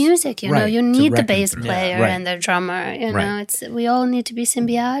making music, you know. You need the bass player and the drummer. You know, we all need to be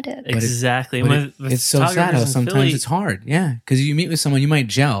symbiotic. Exactly. It's so sad how sometimes it's hard. Yeah, because you meet with someone, you might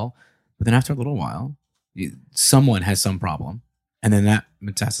gel, but then after a little while, someone has some problem, and then that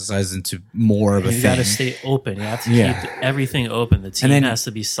metastasizes into more of a thing. You got to stay open. You have to keep everything open. The team has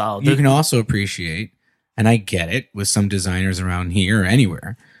to be solid. You can also appreciate, and I get it, with some designers around here or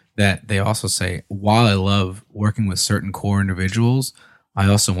anywhere, that they also say, while I love working with certain core individuals, I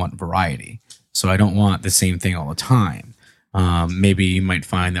also want variety. So I don't want the same thing all the time. Maybe you might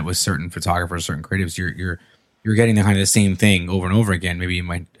find that with certain photographers, certain creatives, you're getting the kind of the same thing over and over again. Maybe you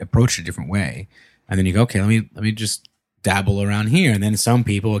might approach it a different way. And then you go, okay, let me just dabble around here. And then some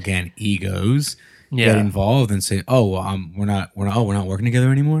people, again, egos, get involved and say, oh, well, we're not working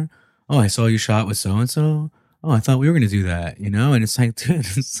together anymore. Oh, I saw you shot with so-and-so. Oh, I thought we were going to do that, you know? And it's like, dude,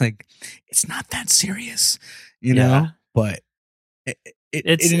 it's not that serious, you know? But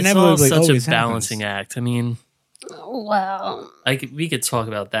it's all such a balancing act. I mean, well, we could talk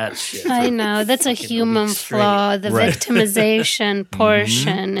about that shit. I know that's a human flaw. The victimization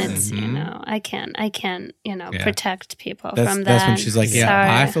portion. It's you know, I can't protect people from that. That's when she's like,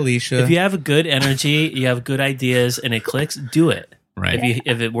 bye, Felicia. If you have a good energy, you have good ideas, and it clicks, do it. Right.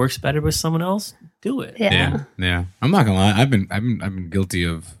 If it works better with someone else, do it. Yeah. I'm not gonna lie. I've been guilty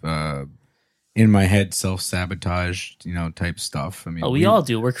of in my head self-sabotage, you know, type stuff. I mean, we all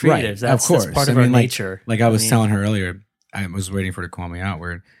do. We're creatives. Right, of course. That's part of our nature. Like I was telling her earlier, I was waiting for her to call me out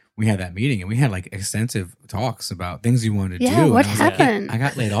where we had that meeting and we had like extensive talks about things you wanted to do. Yeah, what happened? Like, I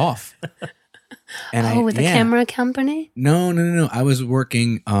got laid off. And with the camera company? No. I was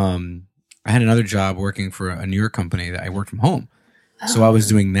working. I had another job working for a New York company that I worked from home. So I was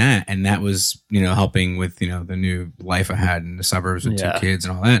doing that, and that was, you know, helping with, you know, the new life I had in the suburbs with 2 kids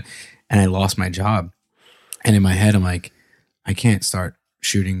and all that. And I lost my job. And in my head, I'm like, I can't start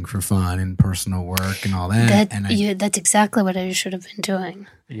shooting for fun and personal work and all that. That's exactly what I should have been doing.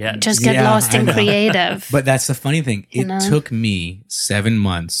 Yeah. Just get lost in creative. But that's the funny thing. It took me 7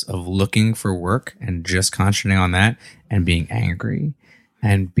 months of looking for work and just concentrating on that and being angry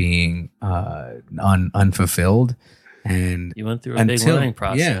and being unfulfilled. And you went through a big learning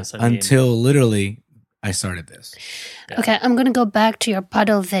process. Yeah, until literally I started this. Yeah. Okay, I'm going to go back to your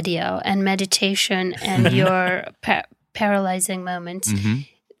puddle video and meditation and your paralyzing moments.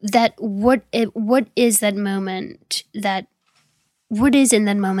 That what is that moment that what is in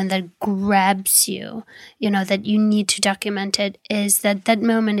that moment that grabs you, you know, that you need to document it, is that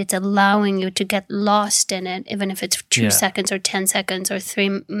moment it's allowing you to get lost in it, even if it's 2 seconds or 10 seconds or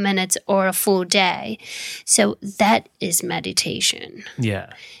 3 minutes or a full day. So that is meditation. Yeah.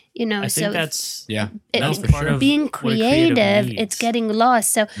 You know, I think that's part of being creative. It's getting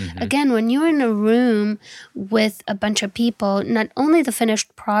lost. So again, when you're in a room with a bunch of people, not only the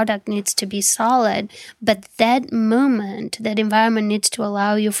finished product needs to be solid, but that moment, that environment needs to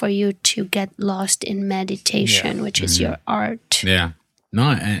allow for you to get lost in meditation, which is your art. Yeah. No,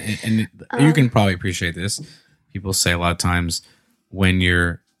 and you can probably appreciate this. People say a lot of times when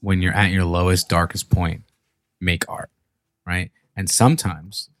you're at your lowest, darkest point, make art, right? And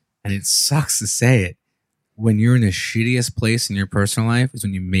sometimes, and it sucks to say it, when you're in the shittiest place in your personal life is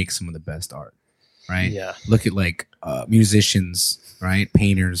when you make some of the best art, right? Yeah. Look at like musicians, right?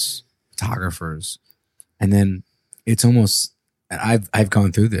 Painters, photographers. And then it's almost, I've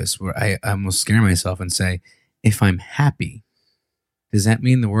gone through this where I almost scare myself and say, if I'm happy, does that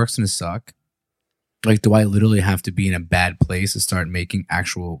mean the work's going to suck? Like, do I literally have to be in a bad place to start making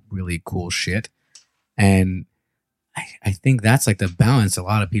actual really cool shit? And I think that's like the balance a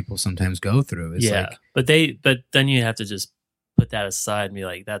lot of people sometimes go through. It's like, but then you have to just put that aside and be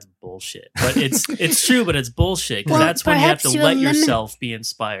like, that's bullshit. But it's true, but it's bullshit because that's when you have to let yourself be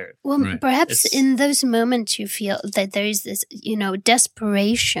inspired. Well, perhaps in those moments you feel that there is this, you know,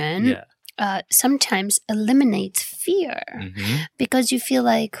 desperation sometimes eliminates fear because you feel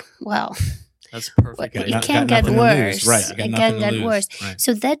like, well, that's perfect. It can get worse. Right. It can get worse. Right.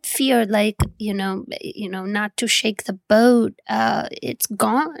 So that fear, like, not to shake the boat, it's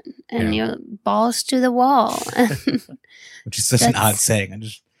gone and you're balls to the wall. Which is such an odd saying.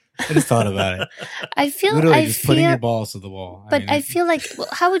 I just thought about it. I feel literally just putting your balls to the wall. But I feel like,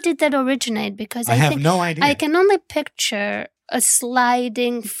 how did that originate? Because I have no idea. I can only picture a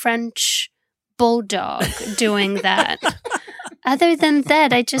sliding French bulldog doing that. Other than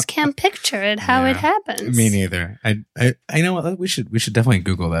that, I just can't picture it how it happens. Me neither. I know what we should definitely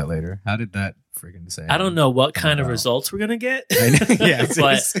Google that later. How did that freaking say? I don't know what kind of results we're gonna get.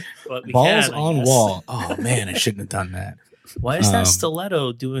 But we balls can, on wall. Oh man, I shouldn't have done that. Why is that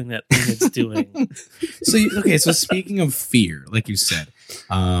stiletto doing that thing it's doing? So speaking of fear, like you said,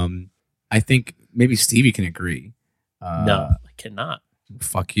 I think maybe Stevie can agree. No, I cannot.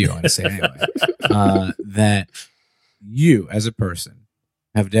 Fuck you. I'm gonna say anyway. That you as a person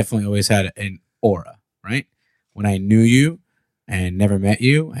have definitely always had an aura, right? When I knew you and never met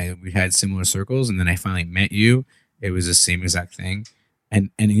you, we had similar circles, and then I finally met you. It was the same exact thing,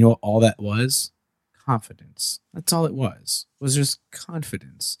 and you know what all that was? Confidence. That's all it was just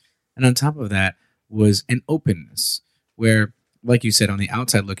confidence. And on top of that was an openness where, like you said, on the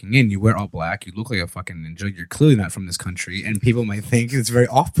outside looking in, you wear all black, you look like a fucking ninja, you're clearly not from this country, and people might think it's very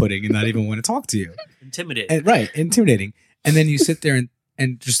off-putting and not even want to talk to you. Intimidating. Intimidating. And then you sit there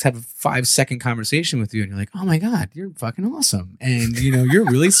and just have a 5-second conversation with you, and you're like, oh my God, you're fucking awesome. And, you're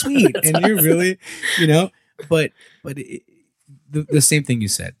really sweet. And you're awesome. Really, but the same thing you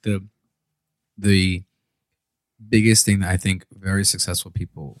said, the biggest thing that I think very successful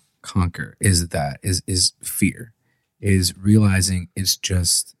people conquer is fear, is realizing it's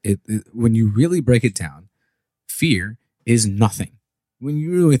just when you really break it down, fear is nothing. When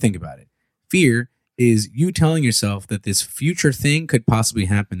you really think about it, fear is you telling yourself that this future thing could possibly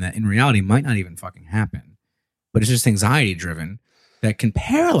happen that in reality might not even fucking happen, but it's just anxiety driven that can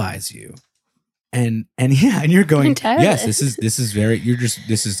paralyze you. And you're going, entirely. Yes, this is very,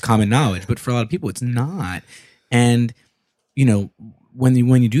 this is common knowledge, but for a lot of people, it's not. And, when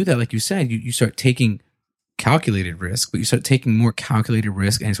you do that, like you said, you start taking calculated risk, but you start taking more calculated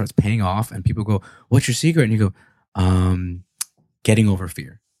risk and it starts paying off. And people go, what's your secret? And you go, getting over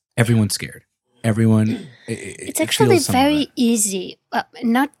fear. Everyone's scared. It's actually very easy,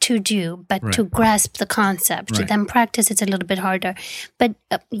 not to do, but to grasp the concept. To then practice, it's a little bit harder. But,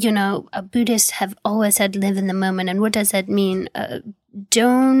 Buddhists have always said live in the moment. And what does that mean?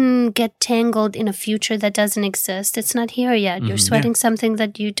 Don't get tangled in a future that doesn't exist. It's not here yet. You're sweating something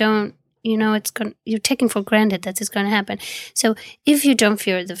that you don't, you're taking for granted that it's going to happen. So if you don't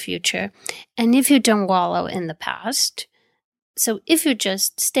fear the future and if you don't wallow in the past, so if you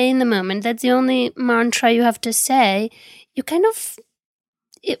just stay in the moment, that's the only mantra you have to say, you kind of,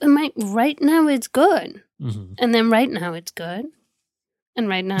 it might, right now it's good. And then right now it's good. And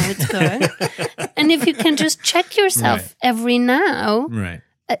right now it's good. And if you can just check yourself every now,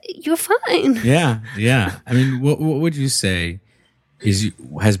 you're fine. Yeah. I mean, what would you say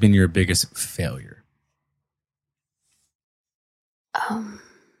has been your biggest failure?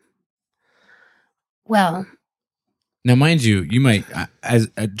 Well, now, mind you, you might, as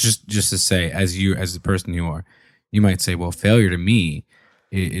just to say, as the person you are, you might say, well, failure to me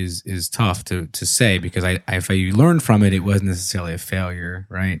is tough to say because if you learned from it, it wasn't necessarily a failure,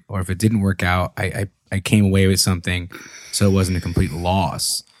 right? Or if it didn't work out, I came away with something, so it wasn't a complete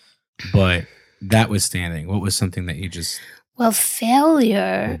loss. But that was standing. What was something that you just... Well,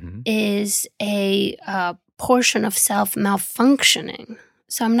 failure is a portion of self malfunctioning.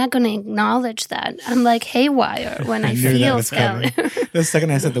 So I'm not going to acknowledge that. I'm like haywire when I feel failure. The second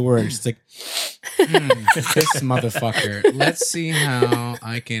I said the word, it's like, this motherfucker. Let's see how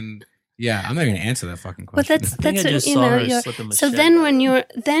I can. Yeah, I'm not going to answer that fucking question. But that's so then when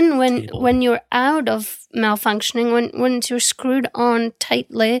you're out of malfunctioning, when you're screwed on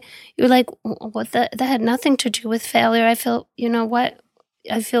tightly, you're like, what? That had nothing to do with failure. I feel,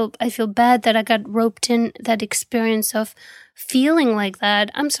 I feel bad that I got roped in that experience of feeling like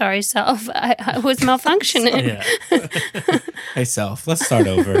that. I'm sorry, self. I was malfunctioning. Hey, self. Let's start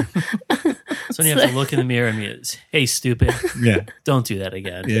over. So you have to look in the mirror and be, hey, stupid. Yeah. Don't do that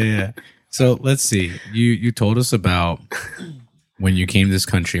again. Yeah. So let's see. You told us about when you came to this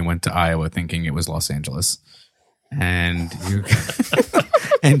country and went to Iowa thinking it was Los Angeles, and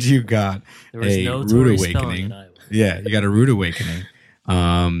you got a rude awakening. Yeah, you got a rude awakening.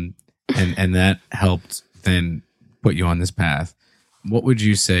 And that helped then put you on this path. What would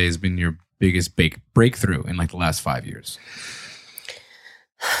you say has been your biggest breakthrough in like the last 5 years?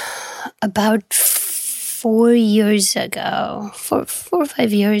 about 4 years ago, 4 or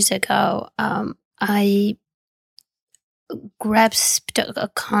 5 years ago, I grasped a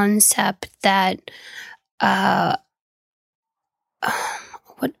concept that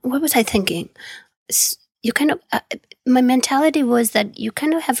what was I thinking? You kind of my mentality was that you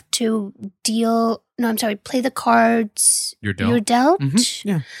kind of have to play the cards you're dealt. Mm-hmm.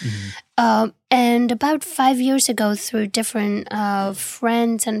 Yeah. And about 5 years ago, through different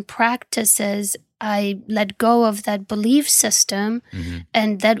friends and practices, I let go of that belief system,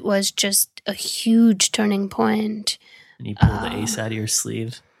 and that was just a huge turning point. And you pulled the ace out of your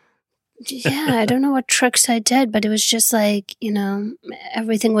sleeve. Yeah, I don't know what tricks I did, but it was just like,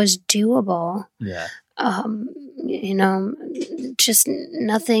 everything was doable. Yeah. Just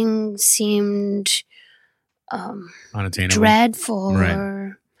nothing seemed unattainable, dreadful.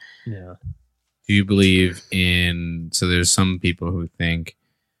 Right. Yeah. Do you believe in? So there's some people who think,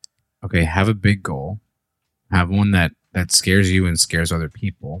 okay, have a big goal, have one that scares you and scares other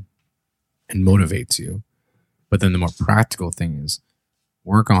people, and motivates you. But then the more practical thing is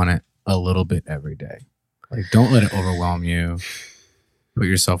work on it a little bit every day. Like, don't let it overwhelm you. Put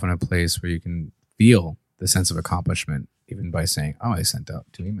yourself in a place where you can feel the sense of accomplishment, even by saying, oh, I sent out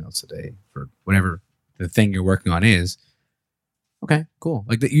 2 emails today for whatever the thing you're working on is. Okay, cool.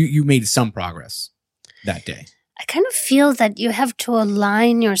 Like that, you made some progress that day. I kind of feel that you have to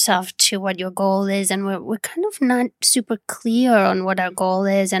align yourself to what your goal is, and we're kind of not super clear on what our goal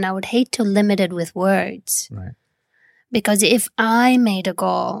is, and I would hate to limit it with words. Right. Because if I made a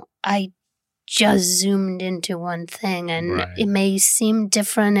goal, I just zoomed into one thing, and it may seem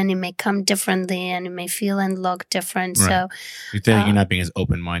different, and it may come differently, and it may feel and look different. Right. So you think you're not being as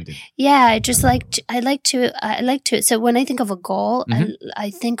open-minded. Yeah, I like to. So when I think of a goal, I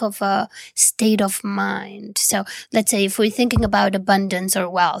think of a state of mind. So let's say if we're thinking about abundance or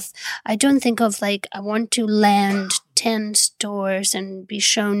wealth, I don't think of like I want to land 10 stores and be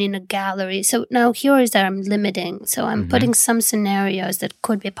shown in a gallery. So now here is that I'm limiting. So I'm putting some scenarios that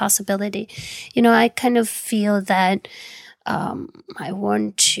could be a possibility. I kind of feel that I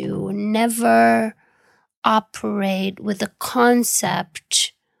want to never operate with the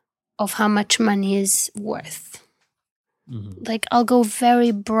concept of how much money is worth. Like I'll go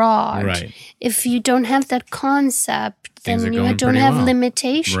very broad. Right. If you don't have that concept, then you don't have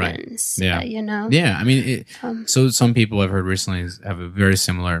limitations. Right. Yeah. Yeah. I mean, so some people I've heard recently have a very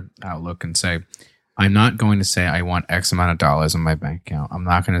similar outlook and say, I'm not going to say I want X amount of dollars in my bank account. I'm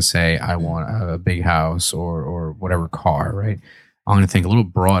not going to say I want a big house or whatever car, right? I'm going to think a little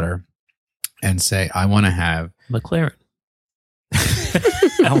broader and say I want to have McLaren.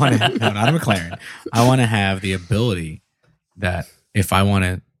 No, not a McLaren. I want to have the ability that if I want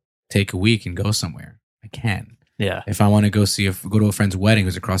to take a week and go somewhere, I can. Yeah. If I want to go to a friend's wedding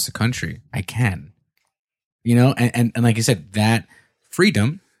who's across the country, I can. And like you said, that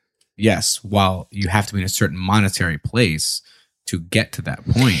freedom, yes, while you have to be in a certain monetary place to get to that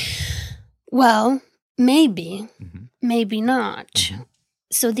point. Well, maybe, maybe not.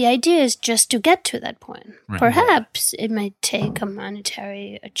 So the idea is just to get to that point. Right. Perhaps it might take a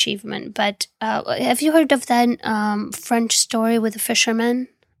monetary achievement, but have you heard of that French story with the fisherman?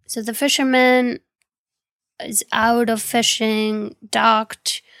 So the fisherman is out of fishing,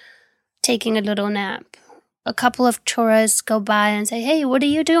 docked, taking a little nap. A couple of tourists go by and say, "Hey, what are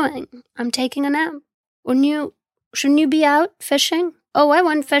you doing?" "I'm taking a nap." Shouldn't you be out fishing?" "Oh, I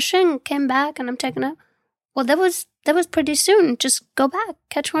went fishing, came back, and I'm taking a nap." "Well, that was pretty soon. Just go back,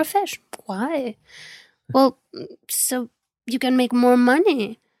 catch more fish." "Why?" "Well, so you can make more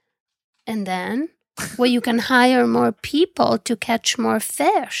money. And then, well, you can hire more people to catch more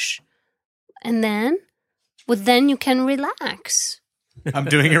fish. And then, then you can relax." I'm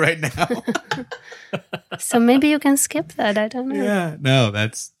doing it right now. So maybe you can skip that. I don't know. Yeah, no,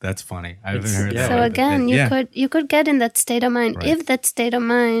 that's funny. I haven't heard that. So again, you could get in that state of mind if that state of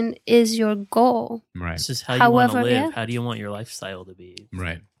mind is your goal. Right. It's just how you want to live. Yeah. How do you want your lifestyle to be?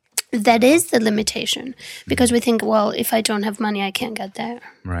 Right. That is the limitation because we think, well, if I don't have money, I can't get there.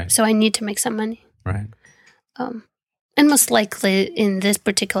 Right. So I need to make some money. Right. And most likely in this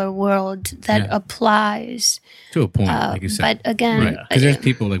particular world, that applies to a point, like you said. But again, because there's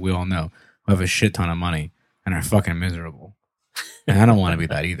people like we all know who have a shit ton of money and are fucking miserable, and I don't want to be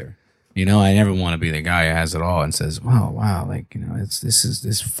that either. I never want to be the guy who has it all and says, "Wow, like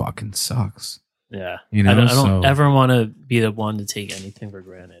this fucking sucks." Yeah, I don't ever want to be the one to take anything for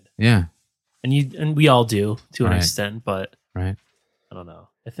granted. Yeah, and we all do to an extent, but I don't know.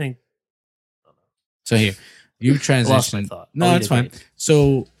 I think. So here. You transitioned. No, that's fine.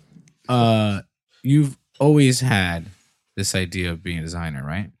 So, you've always had this idea of being a designer,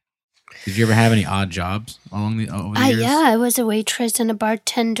 right? Did you ever have any odd jobs over the years? Yeah, I was a waitress and a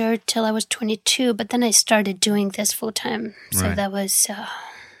bartender till I was 22, but then I started doing this full time. So that was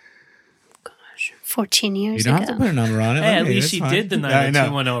 14 years ago. You don't have to put a number on it. Hey, at least she did the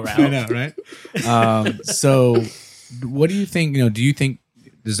 90210 route. I know, right? So what do you think, do you think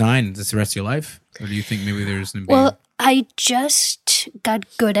design is the rest of your life? Or do you think maybe there's... Well, I just got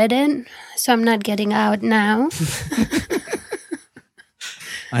good at it, so I'm not getting out now.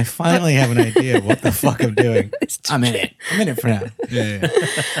 I finally have an idea of what the fuck I'm doing. I'm in it for now.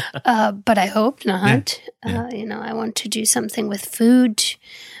 Yeah. But I hope not. Yeah. I want to do something with food.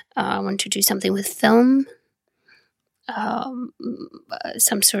 I want to do something with film.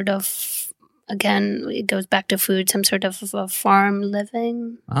 Some sort of, again, it goes back to food, some sort of a farm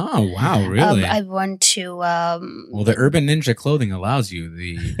living. Oh, wow, really? I want to... well, the Urban Ninja clothing allows you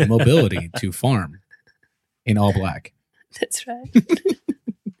the mobility to farm in all black. That's right.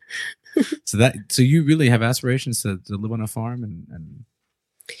 So you really have aspirations to live on a farm and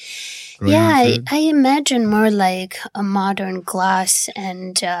grow your yeah, own food? I imagine more like a modern glass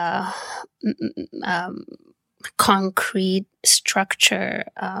and concrete structure.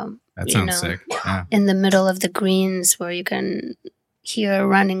 That sounds sick. Yeah. In the middle of the greens where you can hear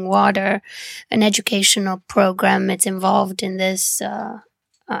running water, an educational program. It's involved in this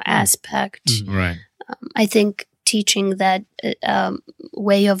aspect. Right. I think teaching that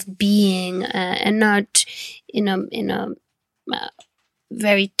way of being and not in a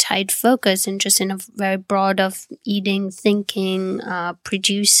very tight focus and just in a very broad of eating, thinking,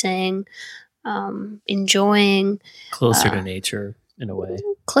 producing, enjoying. Closer to nature in a way.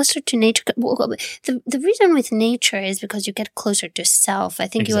 Closer to nature. The reason with nature is because you get closer to self. I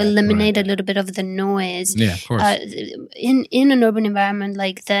think you eliminate a little bit of the noise. Yeah, of course. In an urban environment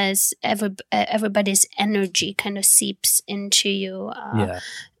like this, everybody's energy kind of seeps into you.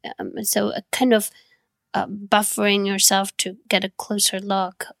 So a kind of buffering yourself to get a closer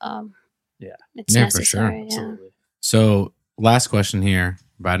look. It's necessary. For sure. Yeah. So last question here,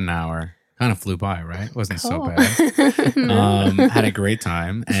 about an hour. Kind of flew by, right? It wasn't so bad. Had a great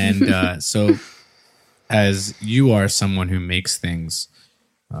time. And so as you are someone who makes things,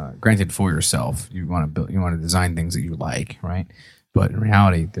 granted for yourself, you want to design things that you like, right? But in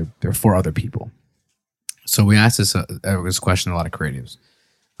reality, they're for other people. So we asked this question to a lot of creatives.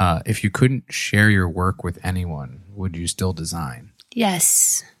 If you couldn't share your work with anyone, would you still design?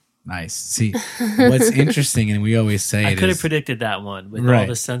 Yes. Nice. See, what's interesting, and we always say I could have predicted that one with all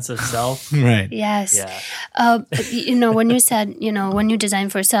the sense of self. Right. Yes. Yeah. When you said, when you design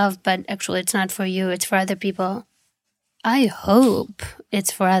for self, but actually it's not for you, it's for other people. I hope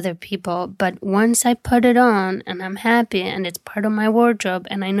it's for other people, but once I put it on and I'm happy and it's part of my wardrobe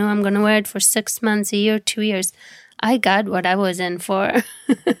and I know I'm going to wear it for 6 months, a year, 2 years, I got what I was in for.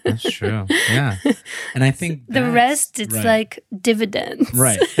 That's true. Yeah. And I think the rest, it's like dividends.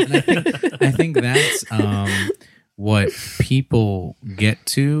 Right. And I think that's what people get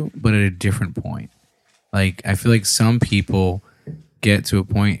to, but at a different point. Like, I feel like some people get to a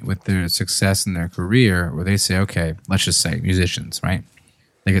point with their success in their career where they say, okay, let's just say musicians, right?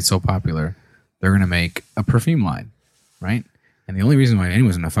 They get so popular, they're going to make a perfume line, right? And the only reason why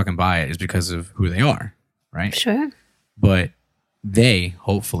anyone's going to fucking buy it is because of who they are. Right? Sure. But they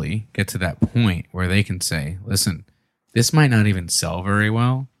hopefully get to that point where they can say, listen, this might not even sell very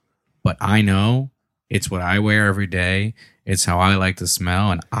well, but I know it's what I wear every day. It's how I like to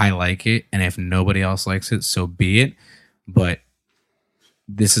smell and I like it. And if nobody else likes it, so be it. But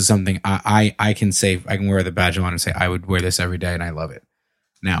this is something I can say, I can wear the badge on and say, I would wear this every day and I love it.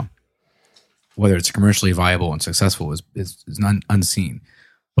 Now, whether it's commercially viable and successful is unseen.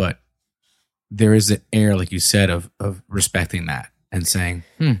 But there is an air, like you said, of respecting that and saying,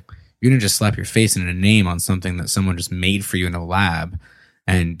 you didn't just slap your face and a name on something that someone just made for you in a lab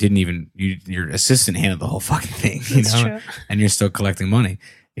and didn't even, your assistant handled the whole fucking thing, True. And you're still collecting money.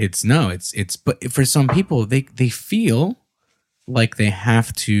 But for some people, they feel like they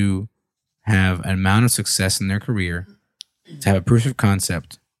have to have an amount of success in their career to have a proof of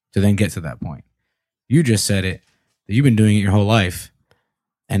concept to then get to that point. You just said it, that you've been doing it your whole life,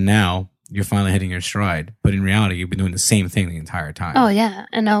 and now you're finally hitting your stride. But in reality, you've been doing the same thing the entire time. Oh, yeah.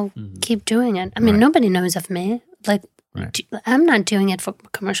 And I'll keep doing it. I mean, nobody knows of me. Like, I'm not doing it for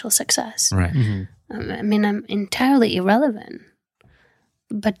commercial success. Right. I mean, I'm entirely irrelevant.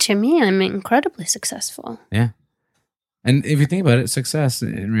 But to me, I'm incredibly successful. Yeah. And if you think about it, success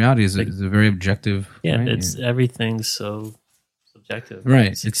in reality is a very objective. Yeah, right? it's everything's so subjective.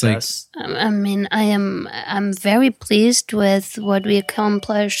 Right. Success. It's like, I mean, I'm very pleased with what we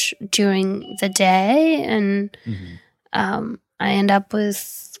accomplish during the day, and I end up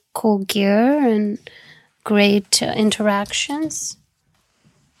with cool gear and great interactions.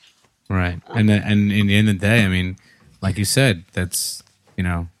 Right. And in the end of the day, I mean, like you said, that's,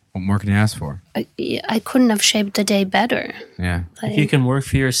 what more can you ask for? I couldn't have shaped the day better. Yeah. If you can work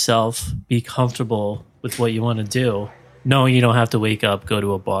for yourself, be comfortable with what you want to do, knowing you don't have to wake up, go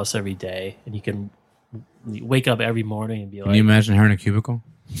to a boss every day, and you can wake up every morning and be like... Can you imagine her in a cubicle?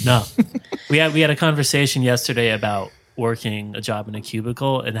 No. We had a conversation yesterday about working a job in a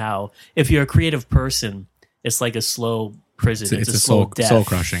cubicle and how if you're a creative person, it's like a slow prison. It's a slow death. Soul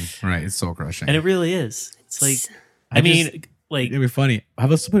crushing. Right. It's soul crushing. And it really is. It's like, it'd be funny.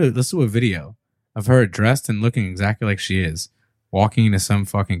 Let's do a video of her dressed and looking exactly like she is, walking into some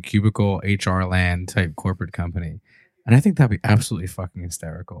fucking cubicle HR land type corporate company. And I think that'd be absolutely fucking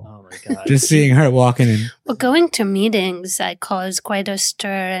hysterical. Oh my God. Just seeing her walking in. Well, going to meetings I cause quite a stir,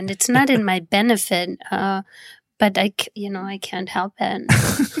 and it's not in my benefit, but I can't help it.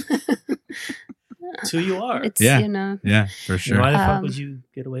 It's who you are. It's, Yeah, for sure. Why the fuck would you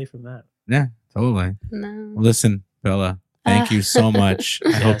get away from that? Yeah, totally. No. Listen, Bela, thank you so much.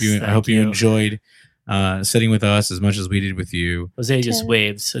 I hope you enjoyed sitting with us as much as we did with you. Jose just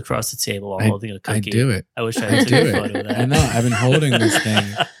waves across the table while holding a cookie. I do it. I wish I had taken a photo of that. I know. I've been holding this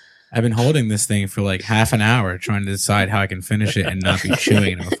thing. I've been holding this thing for like half an hour trying to decide how I can finish it and not be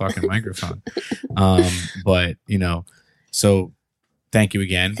chewing into a fucking microphone. But so thank you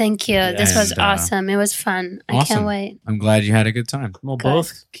again. Thank you. This was awesome. It was fun. I can't wait. I'm glad you had a good time. We'll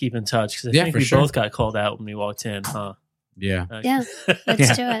both keep in touch because I think we both got called out when we walked in, huh? Yeah. Let's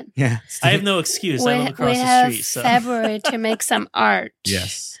do it. Yeah. I have no excuse. I live across the street. So. February to make some art.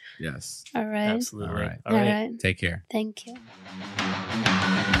 Yes. All right. Absolutely. All right. All right. Take care. Thank you.